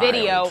some of the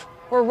video.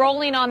 We're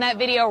rolling on that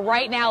video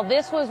right now.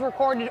 This was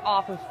recorded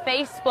off of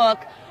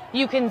Facebook.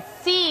 You can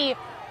see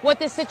what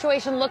this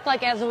situation looked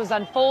like as it was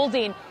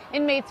unfolding.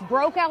 Inmates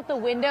broke out the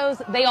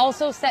windows. They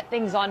also set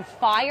things on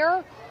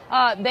fire.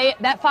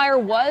 That fire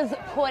was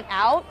put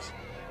out.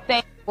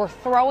 They were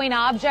throwing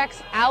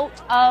objects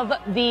out of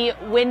the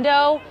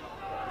window.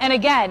 And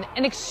again,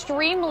 an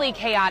extremely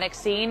chaotic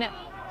scene.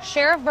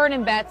 Sheriff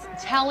Vernon Betts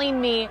telling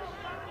me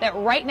that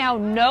right now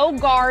no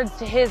guards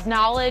to his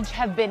knowledge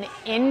have been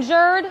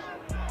injured.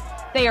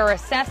 They are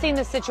assessing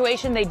the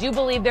situation. They do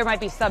believe there might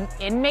be some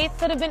inmates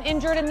that have been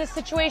injured in this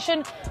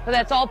situation, but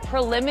that's all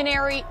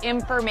preliminary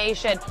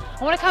information.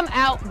 I want to come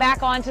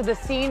back onto the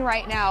scene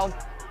right now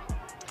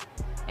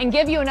and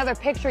give you another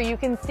picture. You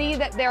can see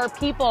that there are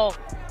people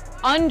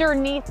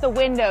underneath the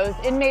windows.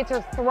 Inmates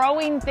are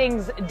throwing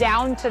things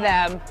down to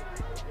them.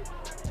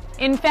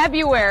 In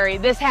February,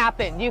 this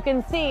happened. You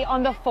can see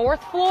on the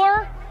 4th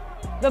floor,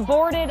 the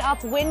boarded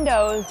up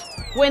windows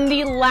when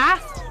the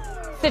last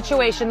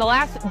situation, the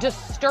last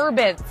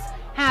disturbance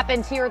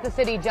happened here at the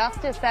City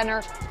Justice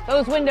Center.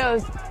 Those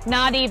windows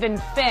not even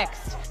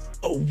fixed.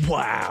 Oh,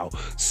 wow.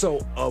 So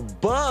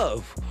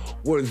above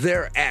where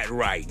they're at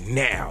right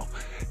now,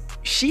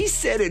 she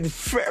said in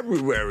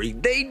February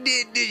they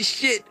did this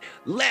shit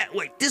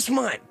this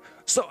month.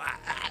 So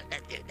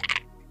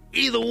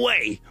either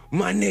way,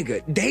 my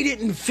nigga, they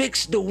didn't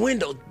fix the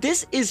window.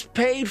 This is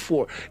paid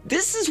for.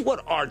 This is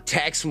what our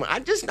tax money.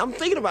 I'm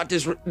thinking about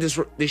this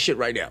shit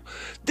right now.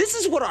 This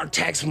is what our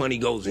tax money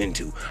goes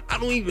into. I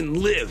don't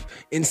even live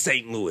in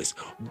St. Louis,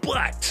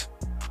 but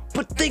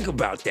think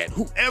about that.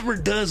 Whoever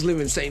does live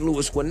in St.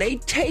 Louis, when they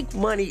take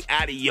money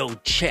out of your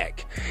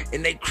check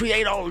and they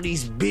create all of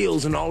these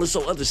bills and all this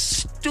other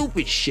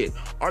stupid shit,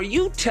 are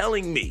you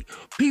telling me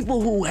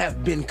people who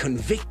have been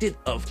convicted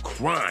of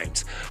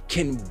crimes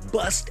can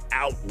bust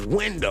out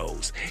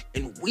windows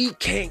and we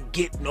can't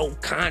get no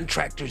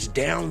contractors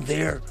down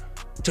there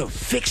to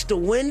fix the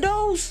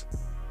windows?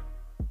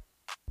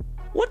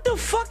 What the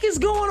fuck is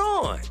going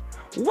on?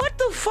 What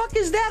the fuck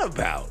is that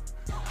about?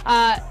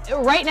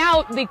 Right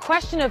now, the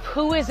question of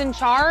who is in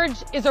charge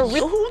is a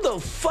real... Who the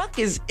fuck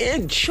is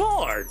in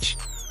charge?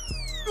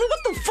 I mean,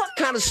 what the fuck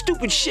kind of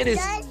stupid shit is...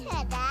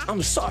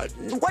 I'm sorry.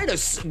 Wait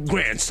a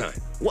grandson.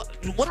 What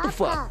the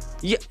fuck?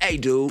 Yeah, hey,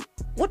 dude.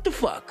 What the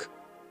fuck?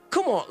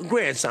 Come on,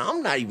 grandson.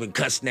 I'm not even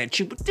cussing at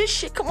you, but this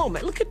shit... Come on,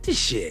 man. Look at this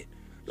shit.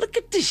 Look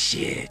at this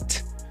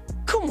shit.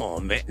 Come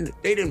on, man.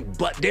 They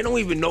don't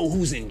even know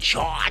who's in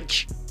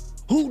charge.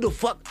 Who the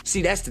fuck?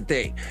 See, that's the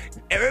thing.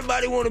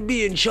 Everybody want to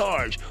be in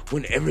charge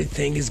when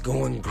everything is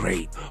going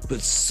great.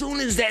 But soon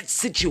as that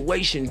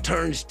situation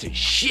turns to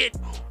shit,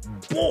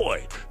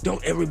 boy,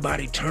 don't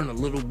everybody turn a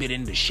little bit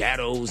into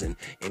shadows and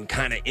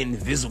kind of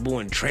invisible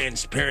and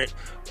transparent?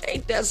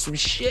 Ain't that some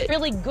shit?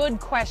 Really good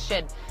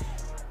question.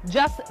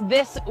 Just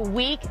this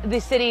week, the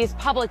city's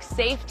public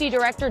safety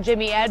director,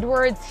 Jimmy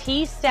Edwards,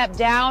 he stepped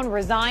down,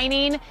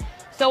 resigning.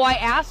 So I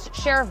asked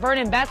Sheriff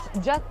Vernon Betts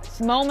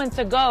just moments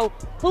ago,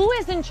 who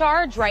is in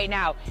charge right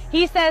now?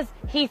 He says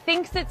he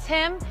thinks it's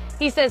him.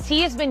 He says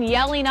he has been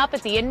yelling up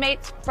at the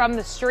inmates from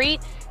the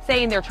street,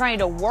 saying they're trying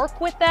to work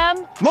with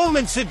them.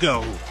 Moments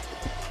ago.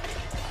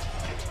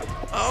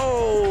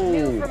 Oh.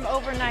 New from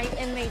overnight,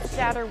 inmates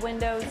shatter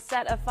windows,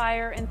 set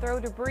afire, and throw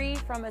debris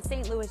from a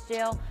St. Louis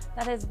jail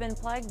that has been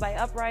plagued by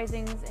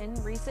uprisings in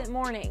recent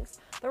mornings.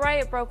 The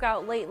riot broke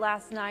out late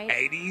last night.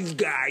 Hey, these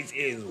guys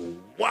is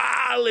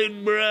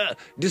wildin', bruh.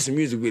 This is a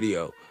music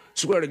video.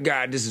 Swear to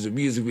God, this is a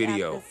music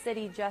video. At the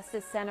City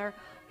Justice Center,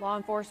 law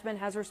enforcement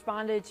has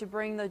responded to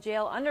bring the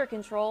jail under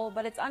control,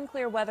 but it's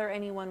unclear whether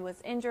anyone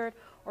was injured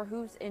or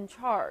who's in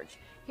charge.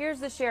 Here's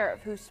the sheriff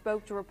who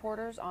spoke to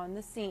reporters on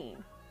the scene.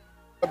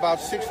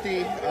 About 60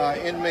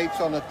 inmates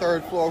on the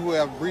 3rd floor who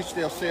have breached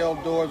their cell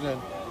doors,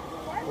 and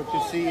what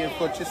you see is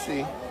what you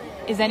see.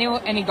 Is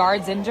any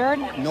guards injured?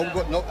 No.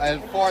 As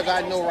far as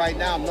I know right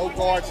now, no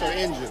guards are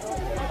injured.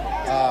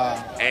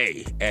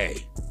 Hey,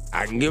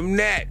 I can give them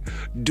that.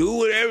 Do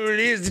whatever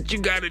it is that you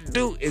gotta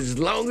do, as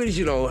long as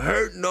you don't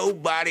hurt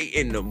nobody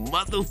in the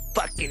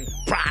motherfucking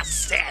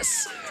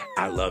process.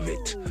 I love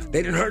it.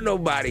 They didn't hurt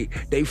nobody.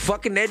 They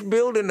fucking that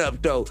building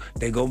up, though.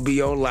 They gonna be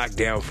on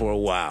lockdown for a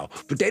while.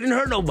 But they didn't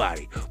hurt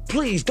nobody.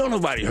 Please, don't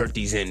nobody hurt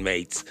these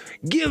inmates.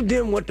 Give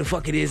them what the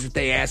fuck it is that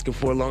they asking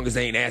for, as long as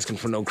they ain't asking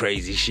for no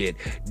crazy shit.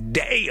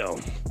 Damn.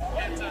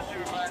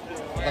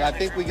 But I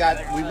think we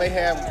may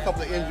have a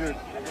couple of injured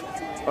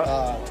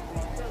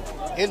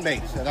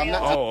inmates, and I'm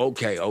not. Oh,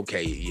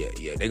 okay,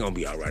 yeah, they're gonna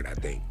be all right, I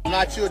think. I'm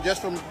not sure,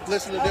 just from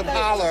listening to them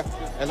holler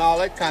and all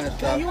that kind of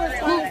stuff.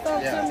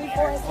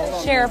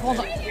 Sheriff, hold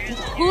on.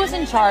 Who's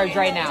in charge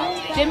right now?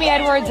 Jimmy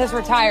Edwards has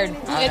retired.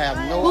 I have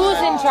no Who's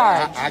idea. in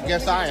charge? I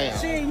guess I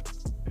am.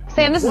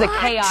 Sam, this is a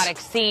chaotic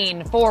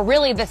scene for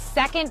really the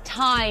second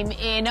time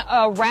in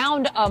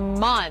around a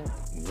month.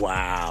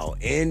 Wow,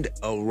 and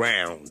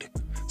around.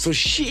 So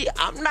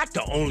I'm not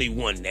the only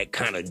one that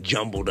kind of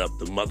jumbled up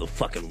the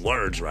motherfucking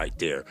words right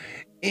there.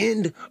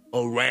 And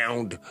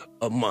around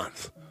a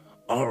month.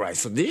 All right,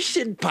 so this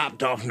shit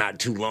popped off not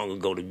too long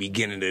ago, the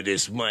beginning of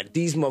this month.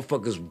 These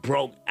motherfuckers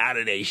broke out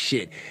of their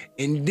shit.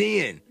 And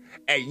then,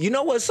 hey, you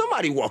know what?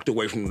 Somebody walked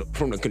away from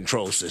the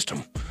control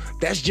system.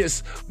 That's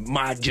just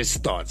my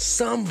thought.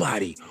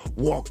 Somebody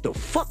walked the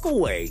fuck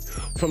away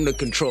from the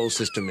control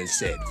system and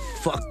said,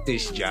 fuck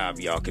this job,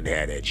 y'all can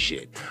have that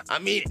shit. I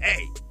mean,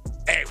 hey,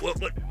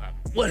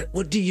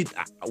 what do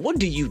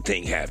you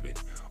think happened?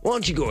 Why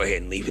don't you go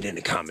ahead and leave it in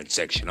the comment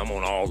section? I'm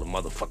on all the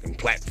motherfucking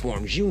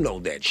platforms. You know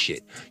that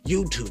shit.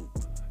 YouTube,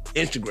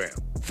 Instagram,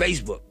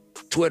 Facebook,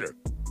 Twitter,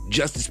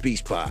 Justice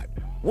Peace Pod.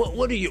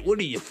 What are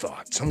your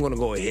thoughts? I'm gonna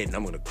go ahead and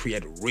I'm gonna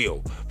create a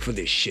reel for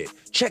this shit.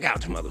 Check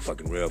out the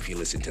motherfucking reel if you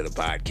listen to the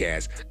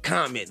podcast.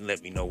 Comment and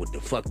let me know what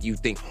the fuck you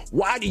think.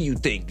 Why do you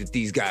think that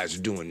these guys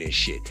are doing this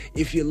shit?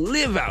 If you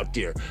live out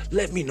there,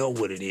 let me know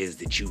what it is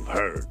that you've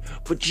heard.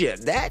 But yeah,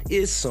 that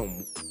is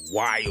some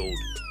wild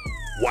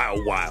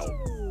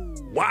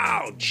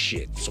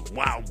shit. Some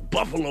wild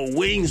buffalo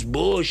wings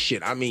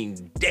bullshit. I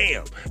mean,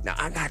 damn. Now,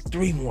 I got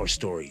 3 more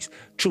stories.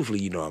 Truthfully,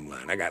 you know I'm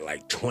lying. I got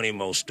like 20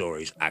 more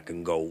stories I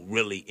can go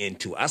really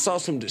into. I saw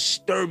some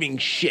disturbing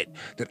shit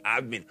that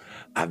I've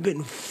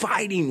been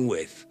fighting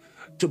with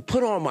to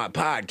put on my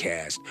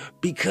podcast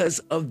because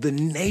of the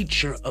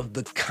nature of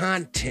the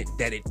content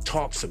that it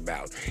talks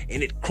about.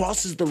 And it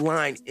crosses the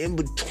line in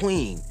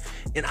between.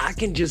 And I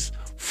can just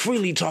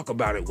freely talk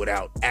about it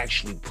without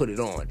actually putting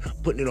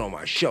it on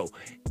my show.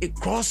 It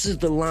crosses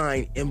the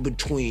line in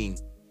between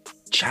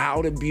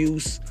child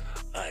abuse,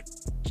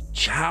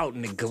 child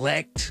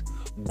neglect,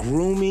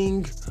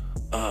 grooming,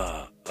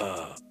 what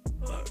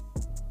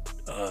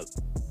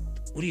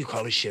do you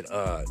call this shit?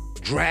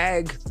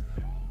 Drag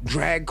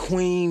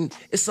queen.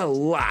 It's a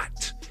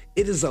lot.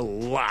 It is a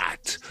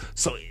lot.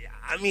 So,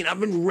 I mean, I've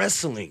been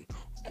wrestling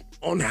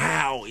on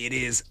how it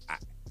is.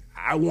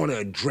 I want to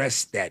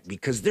address that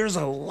because there's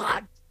a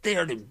lot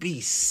there to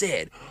be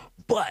said.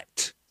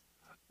 But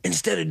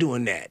instead of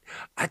doing that,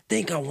 I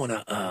think I want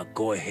to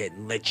go ahead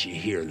and let you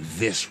hear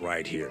this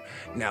right here.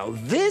 Now,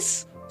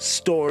 this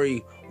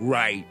story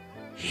right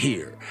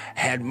here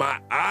had my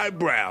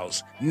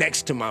eyebrows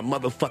next to my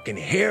motherfucking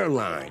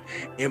hairline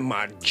and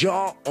my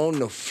jaw on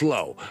the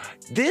floor.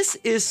 This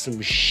is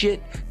some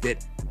shit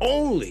that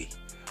only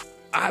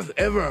I've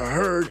ever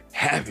heard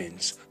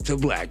happens to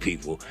black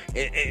people.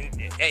 And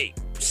hey,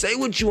 say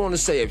what you want to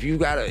say. If you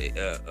got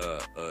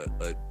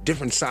a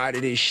different side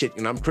of this shit,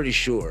 and I'm pretty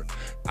sure,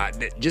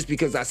 just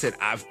because I said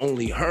I've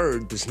only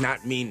heard does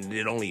not mean that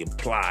it only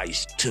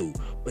applies to.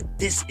 But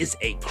this is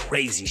a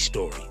crazy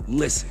story.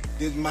 Listen.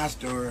 This is my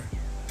story.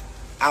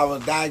 I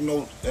was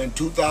diagnosed in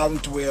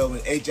 2012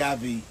 with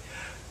HIV.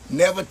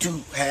 Never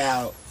to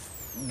have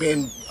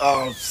been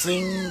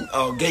seen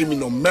or gave me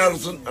no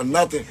medicine or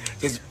nothing.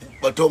 Just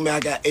told me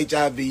I got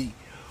HIV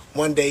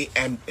one day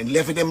and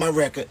left it in my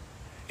record.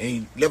 And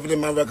he left it in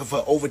my record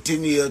for over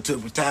 10 years till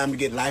it was time to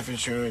get life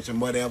insurance and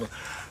whatever.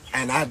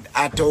 And I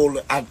asked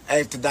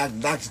the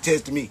doctor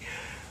tested me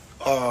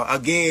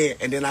again,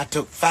 and then I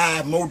took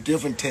 5 more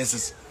different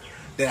tests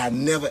that I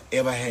never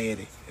ever had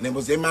it. And it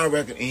was in my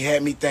record, and he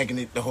had me thinking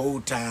it the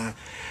whole time.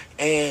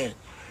 And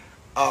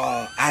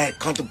I had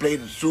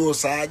contemplated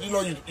suicide. You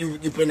know, you're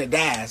finna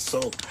die.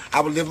 So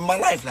I was living my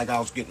life like I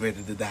was getting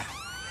ready to die.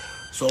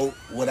 So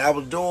what I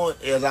was doing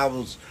is I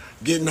was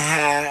getting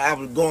high, I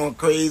was going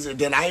crazy.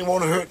 Then I didn't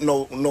want to hurt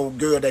no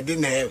girl that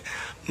didn't have it.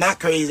 My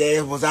crazy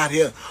ass was out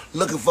here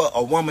looking for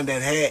a woman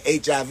that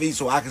had HIV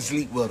so I could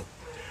sleep with her.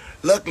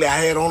 Luckily, I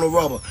had on the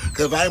rubber,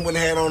 because if I wouldn't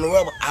have had on the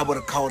rubber, I would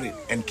have caught it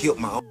and killed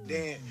my own.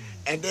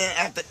 And then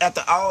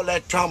after all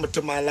that trauma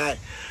to my life,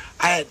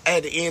 I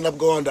had to end up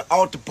going to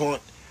Alta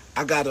Point.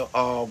 I got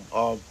a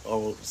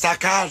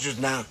psychiatrist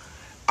now,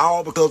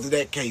 all because of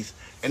that case.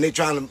 And they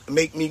trying to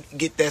make me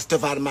get that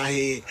stuff out of my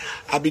head.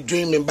 I be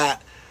dreaming about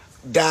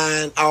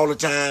dying all the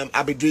time.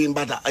 I be dreaming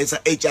about it's an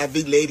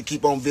HIV lady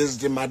keep on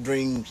visiting my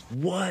dreams.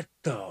 What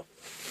the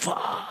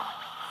fuck?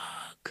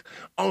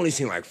 I only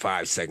seen like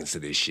 5 seconds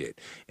of this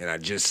shit, and I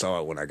just saw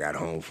it when I got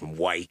home from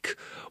Wyke.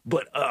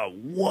 But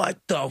what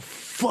the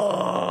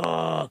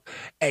fuck?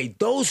 Hey,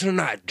 those are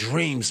not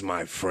dreams,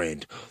 my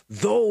friend.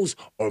 Those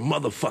are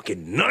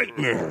motherfucking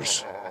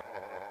nightmares.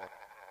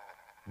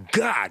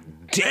 God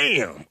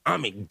damn. I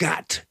mean,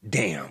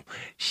 goddamn.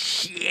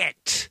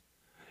 Shit.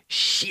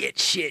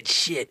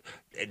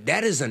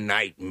 That is a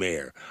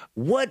nightmare.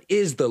 What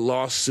is the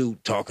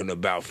lawsuit talking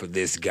about for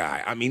this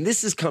guy? I mean,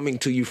 this is coming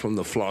to you from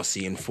the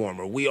Flossie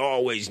Informer. We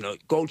always know.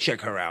 Go check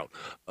her out.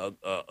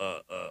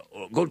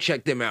 Go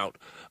check them out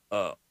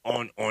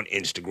on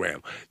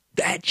Instagram.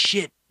 That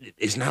shit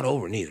is not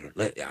over neither.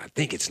 I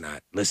think it's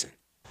not. Listen.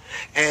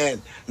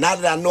 And now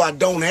that I know I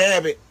don't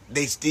have it,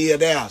 they still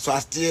there. So I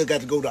still got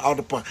to go to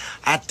Alta Point.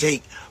 I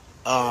take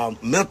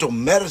mental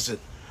medicine.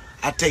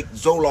 I take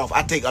Zoloft.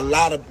 I take a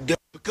lot of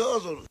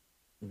because of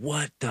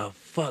what the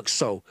fuck.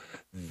 So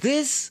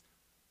this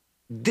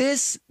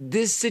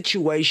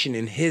situation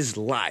in his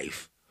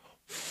life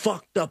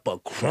fucked up a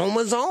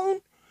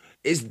chromosome.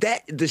 Is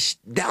that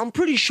I'm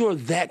pretty sure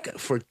that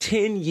for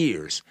 10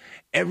 years,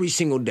 every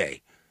single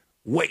day,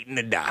 waiting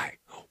to die.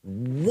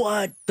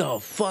 What the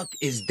fuck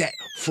is that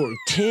for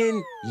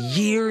 10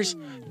 years?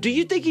 Do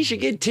you think he should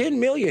get $10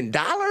 million?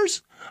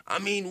 I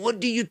mean, what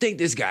do you think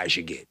this guy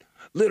should get?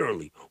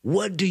 Literally,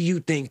 what do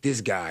you think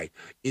this guy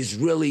is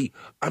really,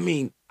 I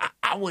mean,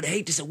 I would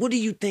hate to say, what do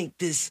you think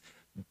this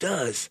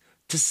does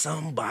to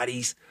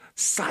somebody's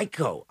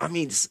psyche? I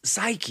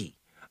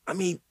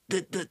mean,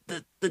 the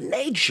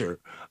nature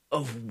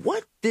of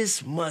what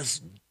this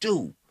must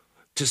do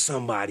to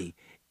somebody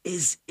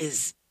is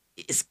it's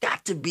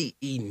got to be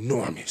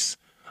enormous.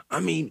 I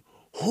mean,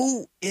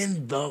 who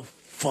in the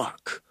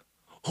fuck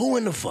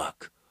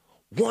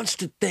wants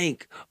to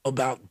think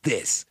about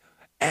this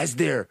as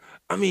their,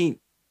 I mean,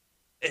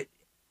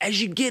 as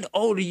you get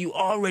older, you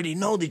already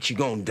know that you're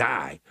going to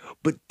die.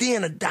 But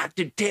then a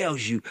doctor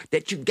tells you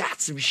that you got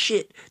some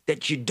shit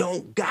that you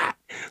don't got.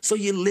 So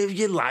you live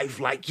your life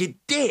like you're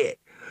dead.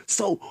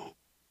 So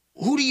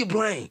who do you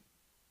blame?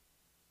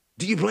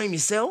 Do you blame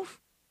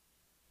yourself?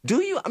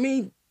 Do you? I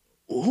mean,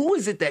 who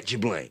is it that you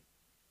blame?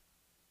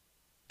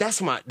 That's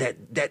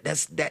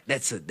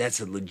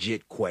a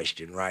legit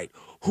question, right?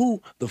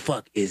 Who the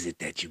fuck is it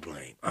that you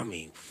blame? I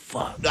mean,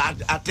 fuck.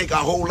 I take a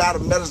whole lot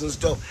of medicine and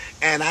stuff,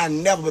 and I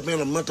never been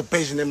a mental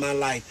patient in my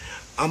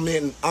life. I'm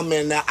in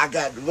now. I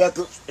got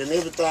records and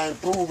everything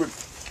proving.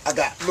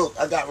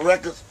 I got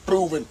records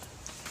proving.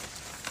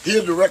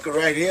 Here's the record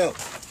right here,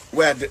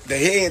 where the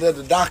head of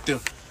the doctor,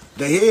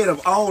 the head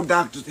of all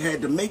doctors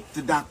had to make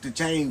the doctor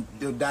change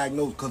the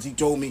diagnosis because he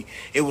told me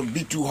it would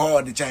be too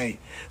hard to change.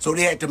 So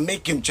they had to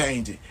make him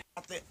change it.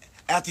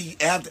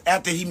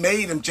 After he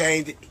made him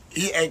change it,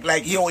 he act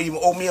like he don't even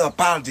owe me an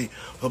apology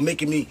for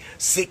making me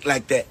sick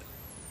like that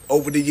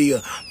over the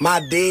year.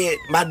 My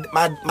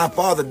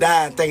father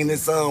died thinking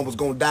his son was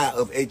gonna die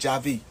of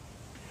HIV.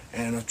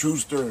 And a true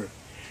story.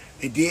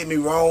 They did me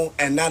wrong,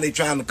 and now they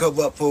trying to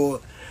cover up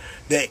for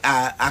it.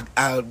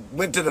 I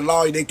went to the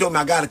lawyer. They told me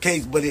I got a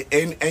case, but it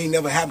ain't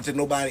never happened to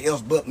nobody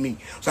else but me.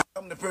 So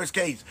I'm the first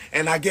case,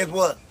 and I guess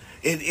what?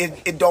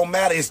 It don't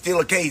matter. It's still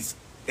a case.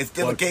 It's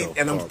still a case,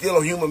 and I'm still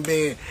a human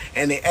being.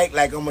 And they act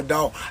like I'm a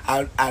dog.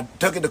 I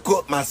took it to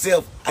court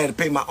myself. I had to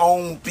pay my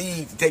own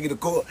fees to take it to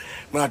court.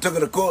 When I took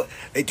it to court,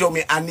 they told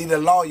me I need a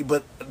lawyer,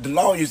 but the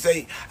lawyer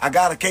say I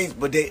got a case,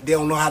 but they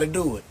don't know how to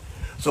do it.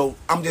 So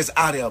I'm just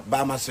out here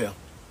by myself.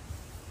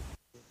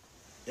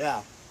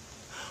 Yeah.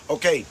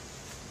 Okay.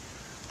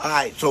 All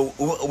right, so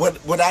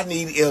what I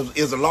need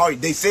is a lawyer.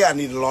 They say I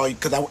need a lawyer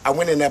because I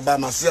went in there by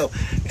myself,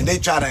 and they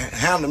try to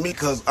handle me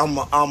because I'm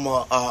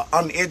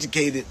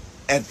uneducated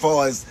as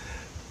far as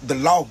the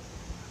law,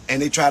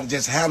 and they try to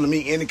just handle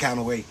me any kind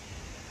of way.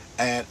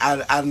 And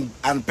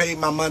I paid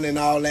my money and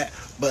all that,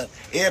 but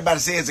everybody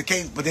says it's a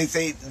case, but they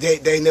say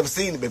they ain't never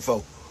seen it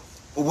before.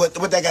 What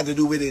that got to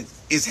do with it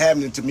is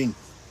happening to me.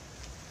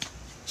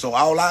 So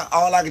all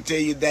I can tell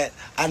you is that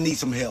I need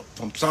some help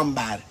from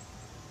somebody.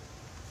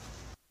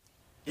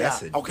 Yeah,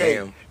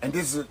 okay. And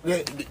this is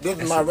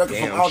my record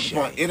from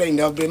Ultrapoint. It ain't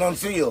never been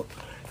unsealed.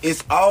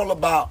 It's all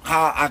about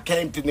how I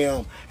came to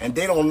them, and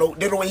they don't know.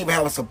 They don't even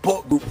have a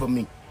support group for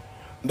me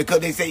because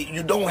they say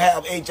you don't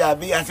have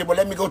HIV. I said, well,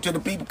 let me go to the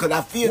people because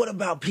I feel. What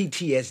about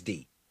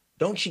PTSD?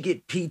 Don't you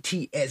get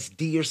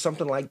PTSD or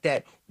something like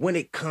that when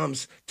it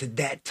comes to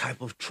that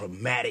type of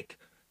traumatic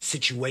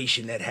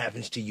situation that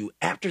happens to you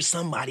after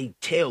somebody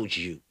tells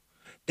you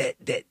that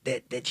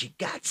you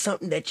got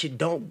something that you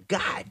don't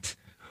got?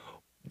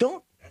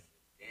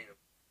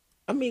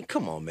 I mean,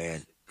 come on,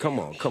 man. Come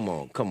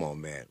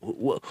on, man.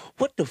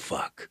 What the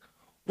fuck?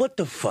 What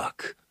the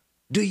fuck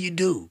do you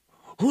do?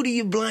 Who do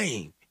you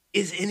blame?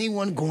 Is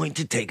anyone going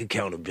to take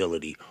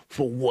accountability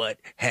for what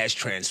has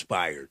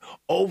transpired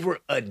over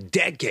a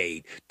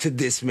decade to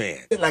this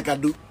man? Like I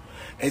do.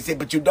 They say,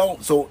 but you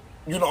don't. So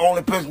you're the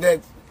only person that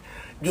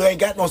you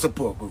ain't got no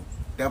support group.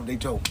 That's what they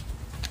told me.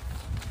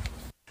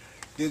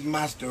 This is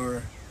my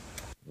story.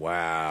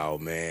 Wow,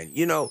 man.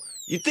 You know,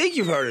 you think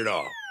you've heard it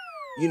all.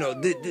 You know,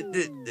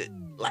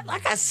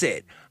 like I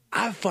said,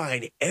 I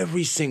find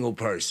every single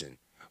person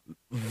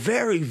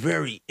very,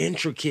 very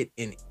intricate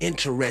and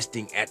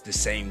interesting at the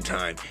same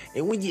time.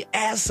 And when you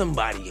ask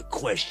somebody a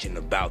question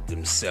about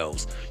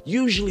themselves,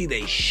 usually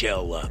they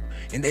shell up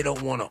and they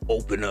don't want to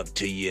open up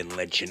to you and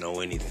let you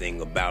know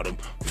anything about them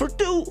for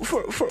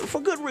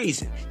good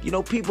reason. You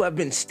know, people have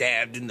been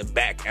stabbed in the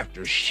back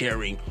after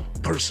sharing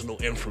personal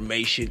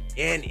information,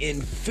 and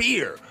in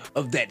fear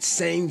of that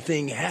same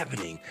thing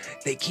happening,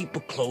 they keep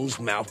a closed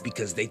mouth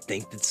because they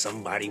think that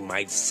somebody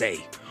might say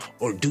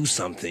or do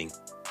something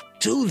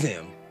to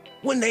them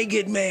when they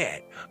get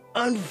mad.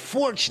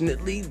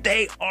 Unfortunately,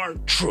 they are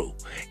true.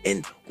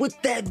 And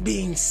with that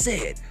being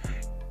said,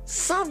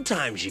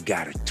 sometimes you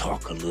gotta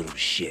talk a little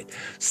shit.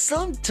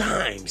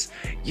 Sometimes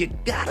you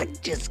gotta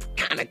just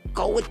kind of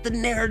go with the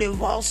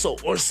narrative also.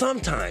 Or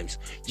sometimes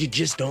you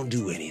just don't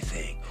do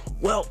anything.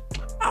 Well,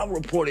 I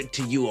reported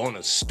to you on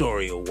a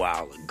story a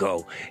while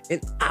ago,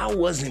 and I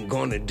wasn't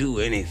gonna do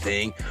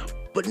anything,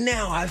 but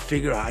now I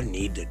figure I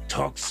need to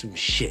talk some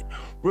shit.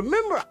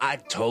 Remember I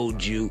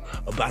told you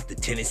about the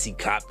Tennessee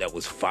cop that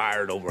was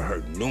fired over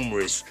her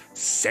numerous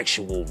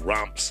sexual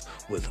romps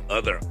with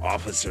other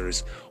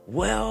officers?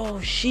 Well,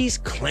 she's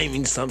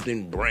claiming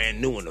something brand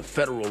new in a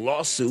federal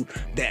lawsuit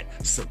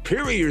that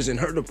superiors in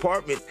her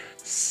department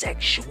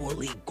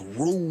sexually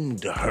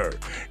groomed her.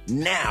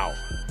 Now,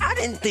 I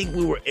didn't think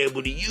we were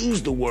able to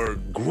use the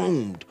word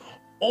groomed,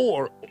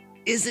 or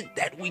is it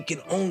that we can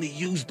only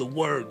use the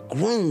word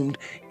groomed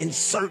in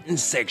certain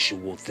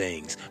sexual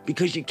things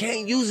because you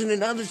can't use it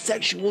in other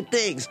sexual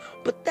things?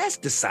 But that's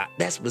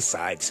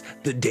besides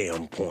the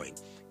damn point.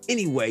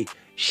 Anyway,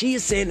 she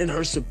is saying that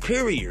her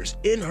superiors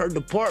in her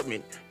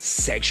department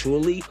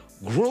sexually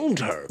groomed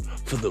her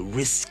for the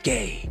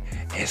risque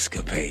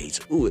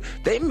escapades. Ooh,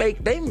 they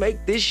make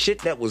this shit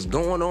that was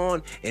going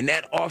on in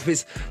that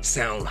office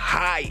sound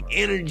high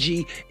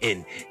energy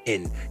and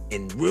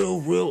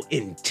real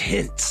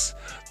intense.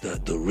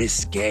 The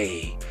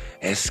risque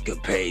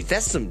escapades.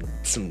 That's some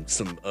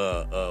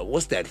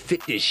what's that?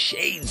 50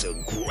 Shades of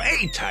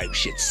Grey type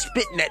shit.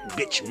 Spit in that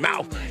bitch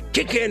mouth,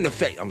 kick her in the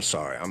face. I'm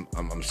sorry. I'm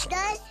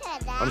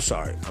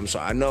sorry.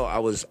 I know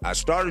I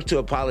started to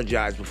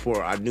apologize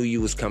before I knew you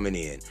was coming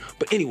in.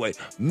 But anyway,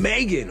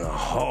 Megan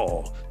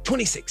Hall,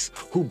 26,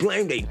 who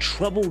blamed a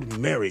troubled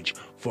marriage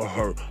for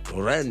her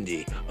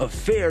Randy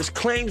affairs,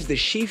 claims that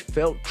she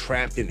felt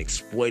trapped and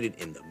exploited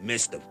in the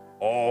midst of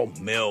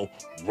all-male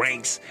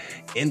ranks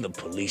in the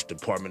police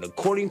department.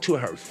 According to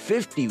her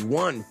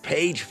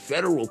 51-page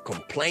federal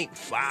complaint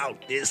filed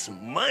this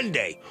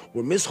Monday,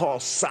 where Ms. Hall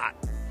sought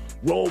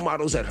role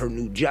models at her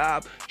new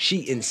job,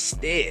 she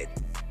instead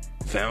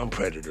found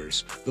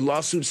predators. The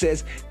lawsuit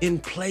says in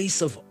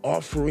place of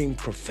offering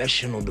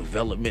professional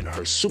development,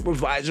 her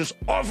supervisors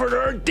offered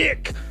her a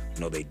dick.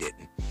 No, they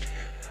didn't.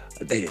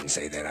 They didn't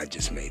say that. I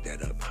just made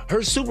that up.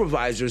 Her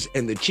supervisors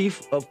and the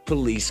chief of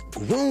police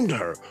groomed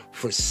her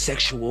for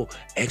sexual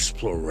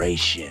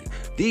exploration.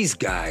 These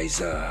guys,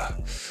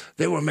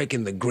 they were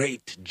making the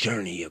great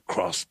journey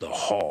across the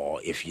hall,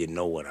 if you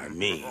know what I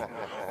mean.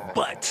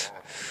 But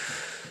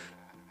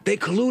they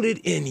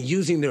colluded in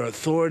using their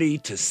authority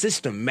to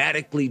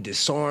systematically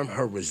disarm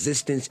her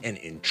resistance and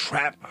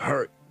entrap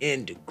her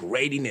in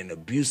degrading and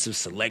abusive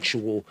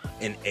sexual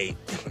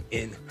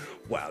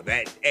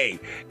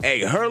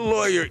her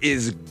lawyer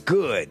is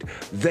good.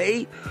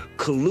 They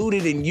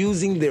colluded in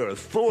using their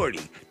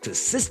authority to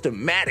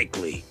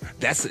systematically,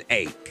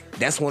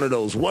 that's one of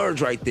those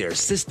words right there,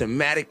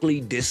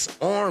 systematically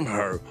disarm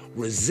her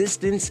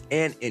resistance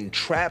and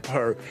entrap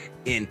her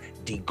in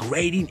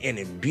degrading and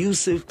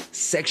abusive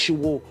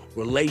sexual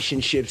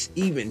relationships,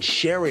 even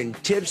sharing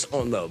tips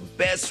on the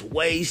best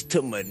ways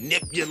to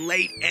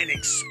manipulate and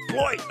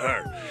exploit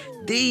her.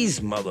 These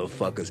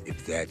motherfuckers,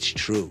 if that's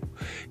true.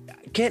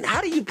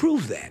 How do you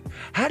prove that?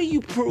 How do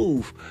you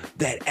prove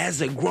that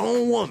as a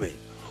grown woman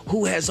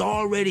who has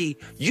already,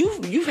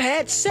 you've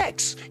had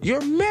sex,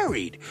 you're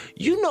married,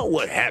 you know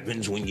what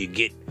happens when you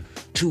get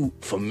too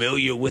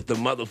familiar with the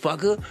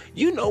motherfucker?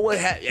 You know what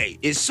happens. Hey,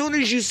 as soon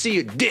as you see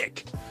a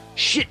dick,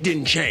 shit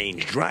didn't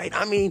change, right?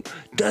 I mean,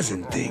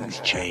 doesn't things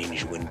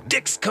change? When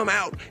dicks come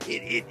out,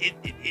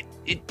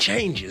 it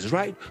changes,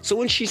 right? So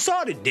when she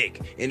saw the dick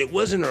and it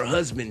wasn't her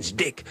husband's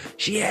dick,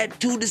 she had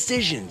two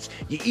decisions.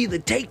 You either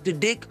take the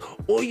dick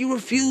or you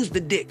refuse the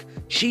dick.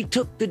 She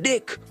took the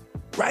dick,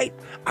 right?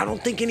 I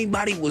don't think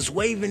anybody was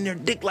waving their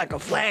dick like a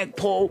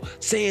flagpole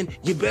saying,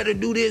 you better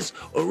do this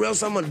or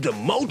else I'm gonna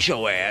demote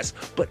your ass.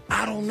 But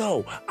I don't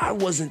know. I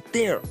wasn't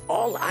there.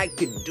 All I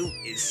could do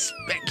is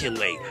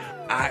speculate.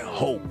 I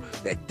hope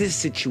that this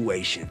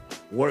situation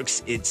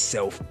works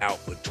itself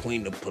out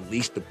between the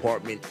police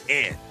department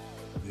and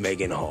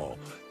Megan Hall.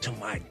 To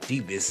my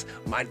deepest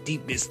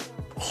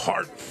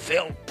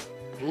heartfelt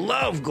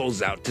love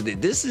goes out to this.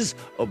 This is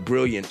a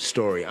brilliant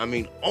story. I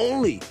mean,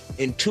 only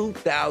in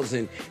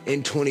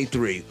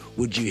 2023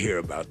 would you hear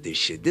about this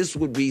shit. This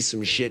would be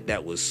some shit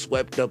that was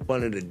swept up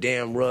under the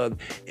damn rug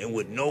and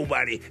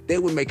they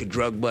would make a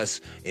drug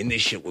bust and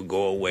this shit would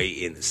go away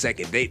in a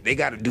second. They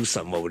got to do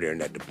something over there in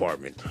that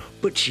department.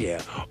 But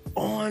yeah,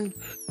 on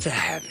to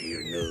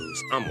happier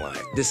news. I'm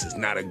lying. This is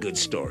not a good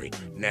story.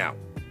 Now,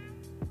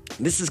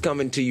 this is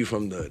coming to you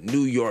from the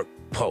New York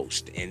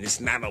Post, and it's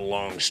not a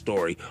long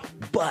story,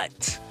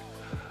 but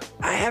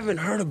I haven't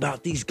heard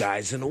about these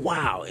guys in a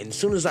while. And as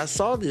soon as I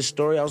saw this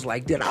story, I was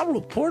like, did I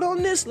report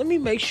on this? Let me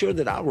make sure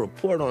that I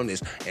report on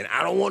this. And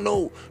I don't want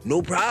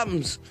no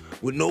problems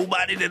with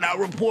nobody that I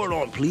report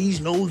on. Please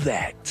know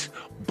that.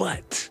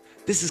 But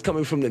this is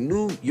coming from the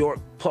New York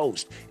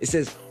Post. It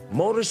says,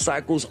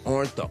 motorcycles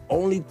aren't the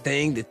only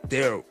thing that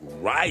they're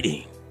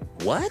riding.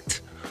 What?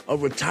 A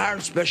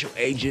retired special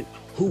agent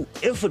who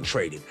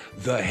infiltrated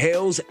the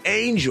Hells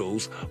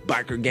Angels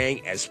biker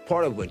gang as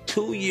part of a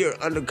 2-year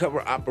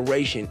undercover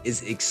operation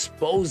is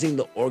exposing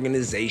the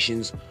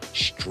organization's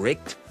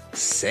strict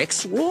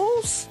sex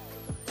rules?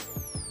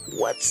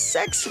 What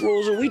sex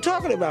rules are we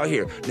talking about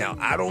here? Now,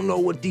 I don't know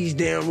what these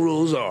damn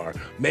rules are.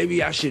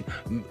 Maybe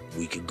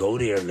we could go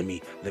there. Let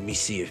me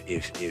see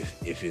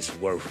if it's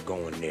worth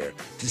going there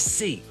to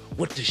see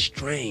what the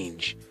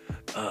strange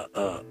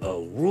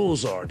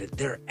rules are that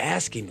they're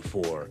asking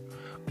for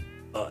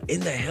in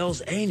the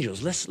Hells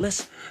Angels.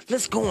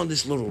 Let's go on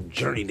this little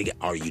journey to get.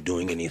 Are you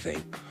doing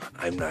anything?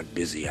 I'm not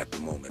busy at the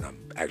moment. I'm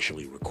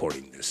actually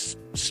recording this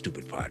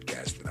stupid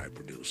podcast that I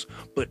produce.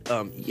 But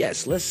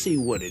yes, let's see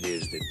what it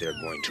is that they're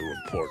going to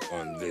report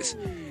on this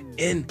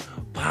in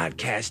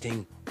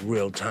podcasting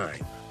real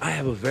time. I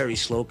have a very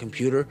slow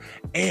computer,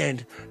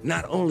 and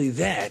not only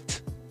that,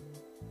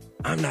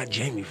 I'm not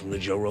Jamie from the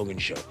Joe Rogan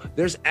Show.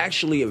 There's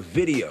actually a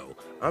video.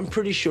 I'm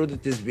pretty sure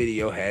that this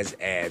video has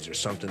ads or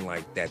something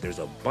like that. There's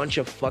a bunch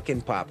of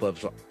fucking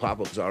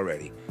pop-ups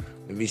already.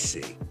 Let me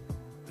see.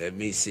 Let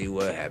me see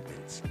what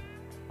happens.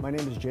 My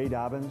name is Jay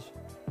Dobbins.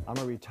 I'm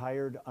a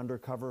retired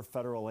undercover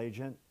federal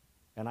agent,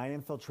 and I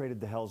infiltrated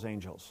the Hells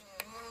Angels.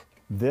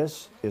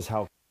 This is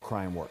how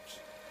crime works.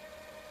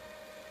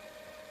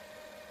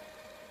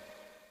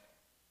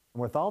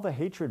 With all the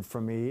hatred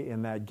from me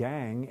in that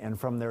gang and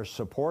from their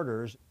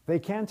supporters, they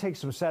can take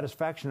some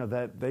satisfaction of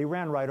that. They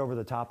ran right over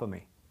the top of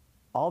me.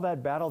 All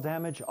that battle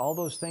damage, all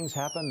those things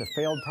happened, the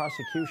failed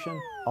prosecution,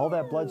 all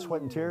that blood,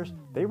 sweat, and tears,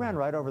 they ran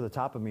right over the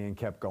top of me and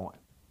kept going.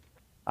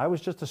 I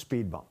was just a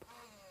speed bump.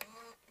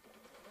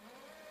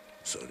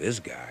 So this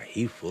guy,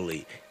 he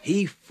fully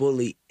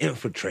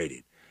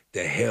infiltrated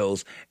the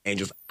Hells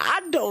Angels.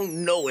 I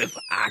don't know if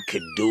I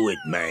could do it,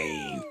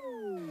 man.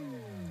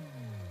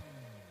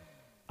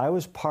 I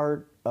was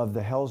part of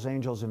the Hells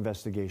Angels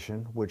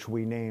investigation, which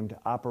we named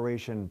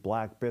Operation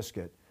Black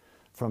Biscuit,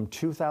 from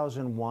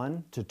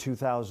 2001 to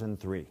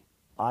 2003.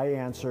 I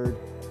answered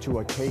to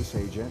a case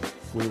agent.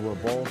 We were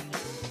both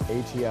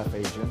ATF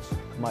agents.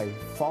 My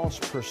false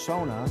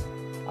persona,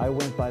 I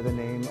went by the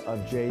name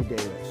of Jay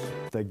Davis.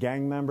 The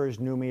gang members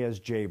knew me as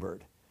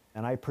Jaybird,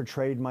 and I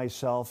portrayed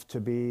myself to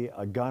be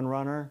a gun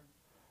runner,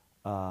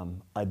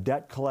 a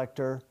debt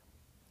collector.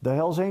 The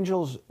Hells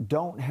Angels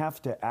don't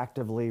have to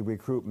actively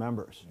recruit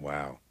members.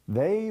 Wow.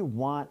 They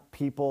want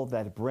people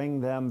that bring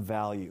them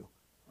value.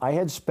 I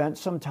had spent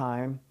some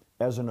time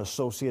as an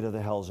associate of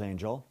the Hells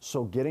Angel,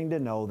 so getting to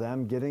know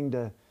them, getting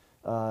to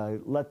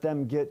let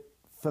them get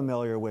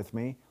familiar with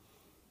me,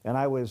 and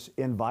I was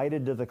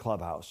invited to the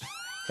clubhouse.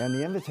 And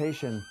the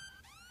invitation,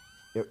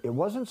 it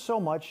wasn't so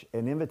much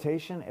an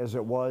invitation as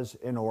it was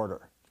an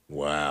order.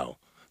 Wow.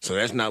 So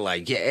that's not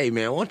like, yeah, hey,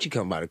 man, why don't you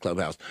come by the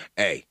clubhouse?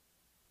 Hey,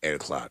 8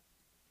 o'clock.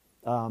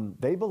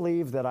 They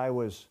believed that I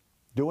was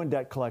doing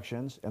debt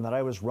collections and that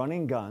I was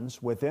running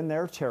guns within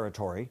their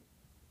territory.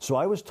 So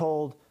I was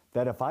told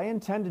that if I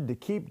intended to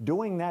keep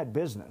doing that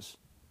business,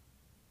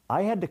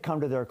 I had to come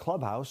to their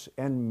clubhouse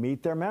and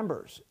meet their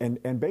members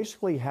and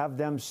basically have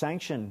them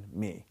sanction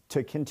me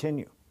to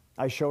continue.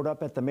 I showed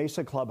up at the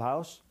Mesa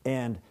Clubhouse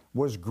and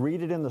was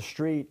greeted in the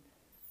street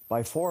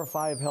by 4 or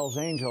 5 Hells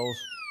Angels.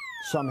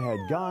 Some had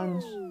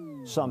guns,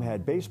 some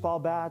had baseball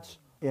bats.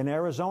 In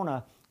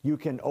Arizona, you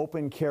can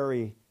open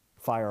carry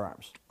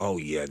firearms. Oh,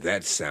 yeah,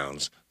 that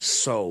sounds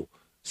so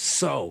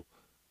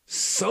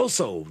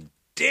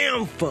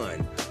damn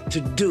fun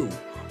to do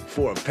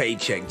for a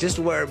paycheck. Just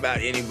worry about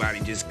anybody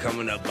just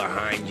coming up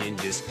behind you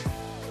and just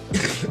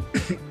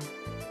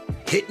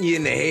hitting you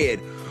in the head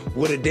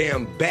with a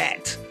damn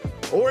bat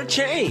or a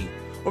chain.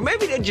 Or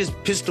maybe they just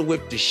pistol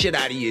whip the shit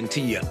out of you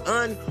until you're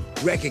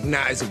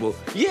unrecognizable.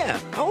 Yeah,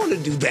 I want to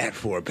do that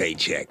for a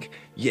paycheck.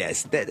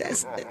 Yes,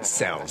 that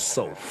sounds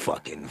so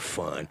fucking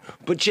fun.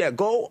 But yeah,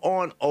 go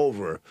on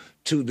over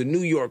to the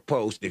New York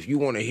Post if you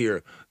want to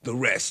hear the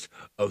rest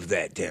of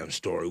that damn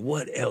story.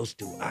 What else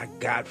do I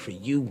got for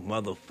you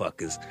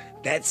motherfuckers?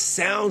 That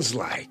sounds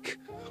like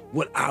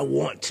what I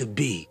want to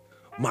be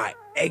my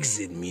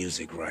exit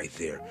music right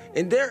there.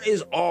 And there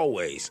is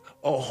always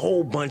a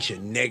whole bunch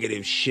of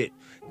negative shit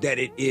that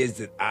it is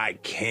that I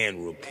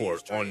can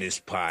report on this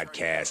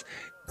podcast.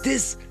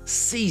 This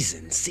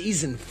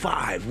season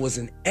 5, was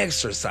an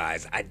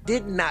exercise. I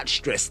did not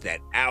stress that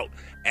out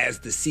as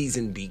the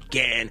season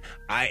began.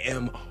 I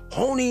am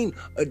honing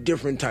a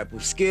different type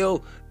of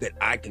skill that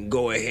I can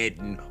go ahead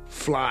and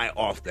fly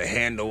off the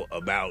handle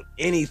about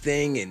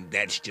anything, and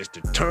that's just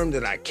a term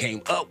that I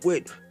came up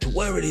with to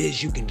where it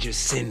is you can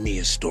just send me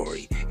a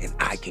story and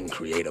I can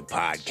create a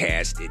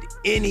podcast at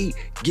any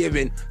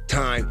given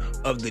time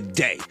of the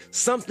day.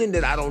 Something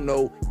that I don't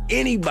know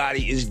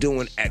anybody is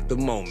doing at the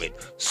moment.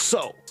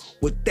 So,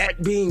 with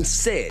that being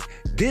said,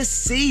 this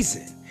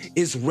season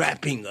is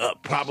wrapping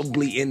up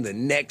probably in the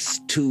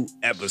next 2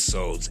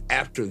 episodes.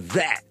 After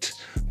that,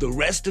 the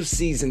rest of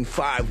season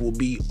 5 will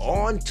be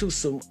on to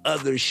some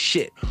other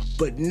shit.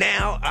 But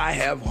now I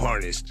have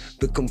harnessed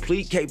the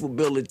complete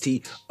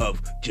capability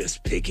of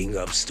just picking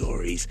up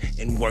stories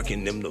and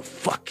working them the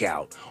fuck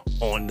out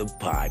on the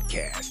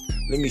podcast.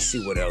 Let me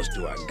see what else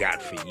do I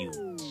got for you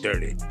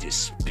dirty,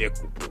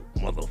 despicable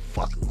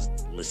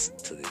motherfuckers. Listen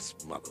to this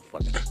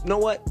motherfucker. You know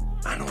what?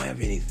 I don't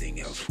have anything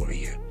else for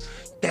you.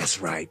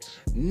 That's right,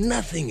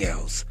 nothing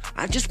else.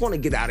 I just want to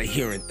get out of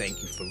here and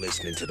thank you for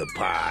listening to the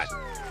pod.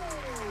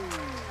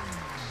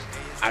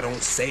 I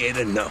don't say it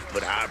enough,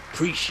 but I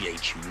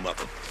appreciate you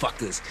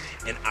motherfuckers.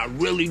 And I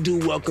really do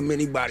welcome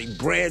anybody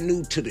brand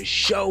new to the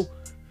show.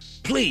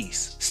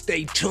 Please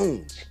stay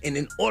tuned. And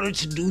in order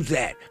to do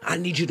that, I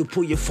need you to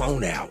pull your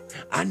phone out.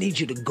 I need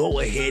you to go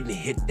ahead and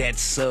hit that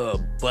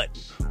sub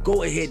button.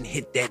 Go ahead and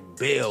hit that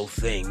bell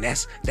thing.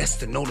 That's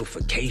the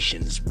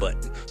notifications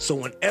button. So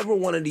whenever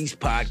one of these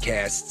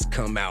podcasts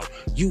come out,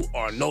 you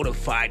are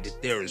notified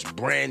that there is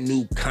brand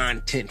new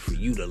content for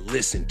you to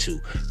listen to.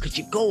 Could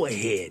you go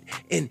ahead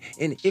and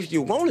if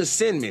you want to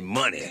send me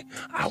money,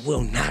 I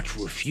will not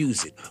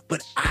refuse it.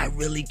 But I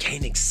really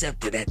can't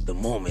accept it at the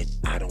moment,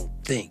 I don't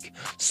think.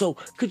 So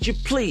could you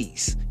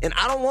please, and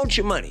I don't want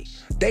your money.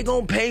 They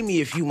gonna pay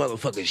me if you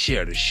motherfuckers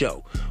share the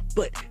show.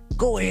 But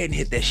go ahead and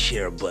hit that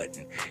share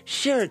button.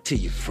 Share it to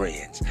your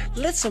friends.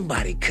 Let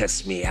somebody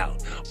cuss me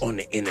out on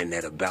the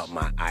internet about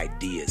my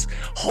ideas.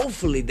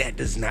 Hopefully that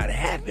does not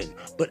happen,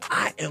 but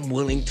I am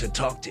willing to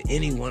talk to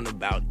anyone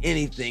about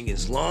anything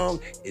as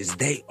long as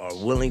they are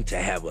willing to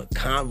have a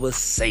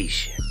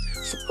conversation.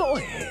 So go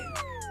ahead,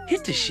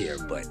 hit the share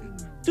button.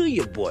 Do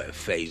your boy a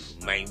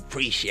favor, man.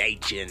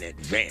 Appreciate you in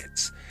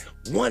advance.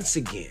 Once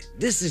again,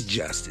 this is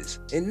Justice,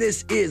 and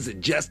this is a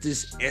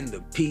Justice and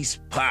the Peace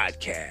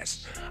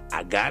podcast.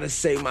 I gotta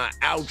say my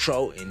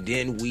outro, and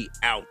then we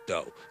out,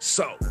 though.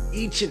 So,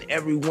 each and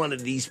every one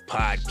of these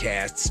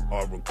podcasts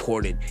are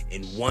recorded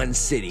in one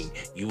sitting.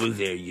 You were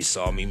there, you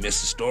saw me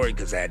miss a story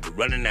because I had to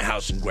run in the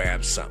house and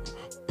grab something.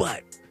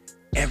 But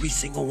every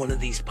single one of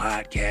these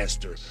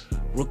podcasts are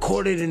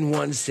recorded in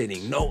one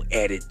sitting. No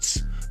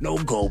edits, no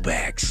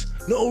go-backs,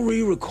 no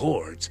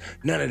re-records,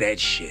 none of that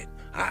shit.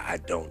 I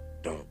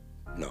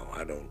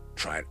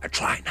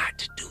try not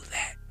to do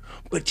that.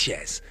 But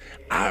yes,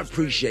 I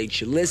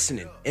appreciate you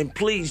listening. And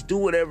please do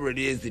whatever it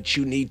is that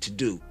you need to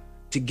do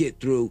to get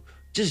through.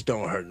 Just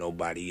don't hurt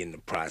nobody in the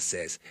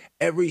process.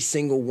 Every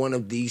single one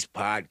of these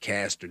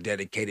podcasts are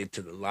dedicated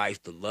to the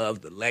life, the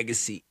love, the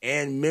legacy,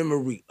 and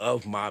memory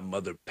of my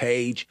mother,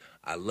 Paige.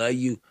 I love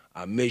you.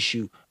 I miss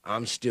you.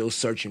 I'm still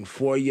searching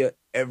for you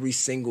every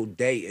single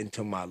day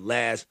until my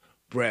last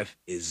breath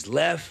is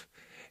left.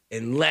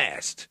 And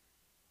last,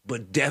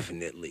 but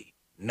definitely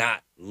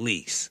not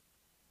least,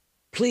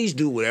 please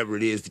do whatever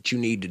it is that you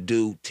need to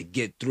do to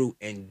get through,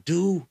 and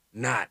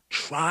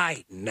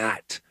try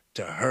not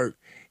to hurt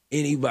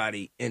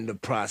anybody in the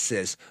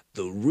process.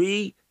 The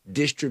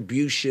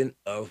redistribution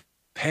of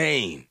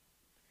pain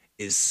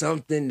is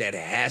something that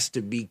has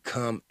to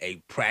become a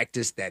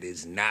practice that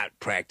is not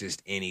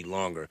practiced any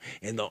longer.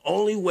 And the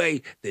only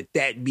way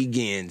that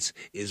begins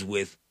is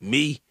with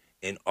me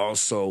and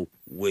also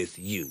with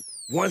you.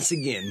 Once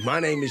again, my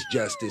name is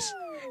Justice,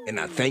 and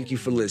I thank you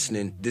for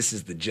listening. This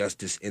is the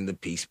Justice and the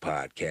Peace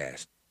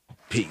podcast.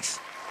 Peace.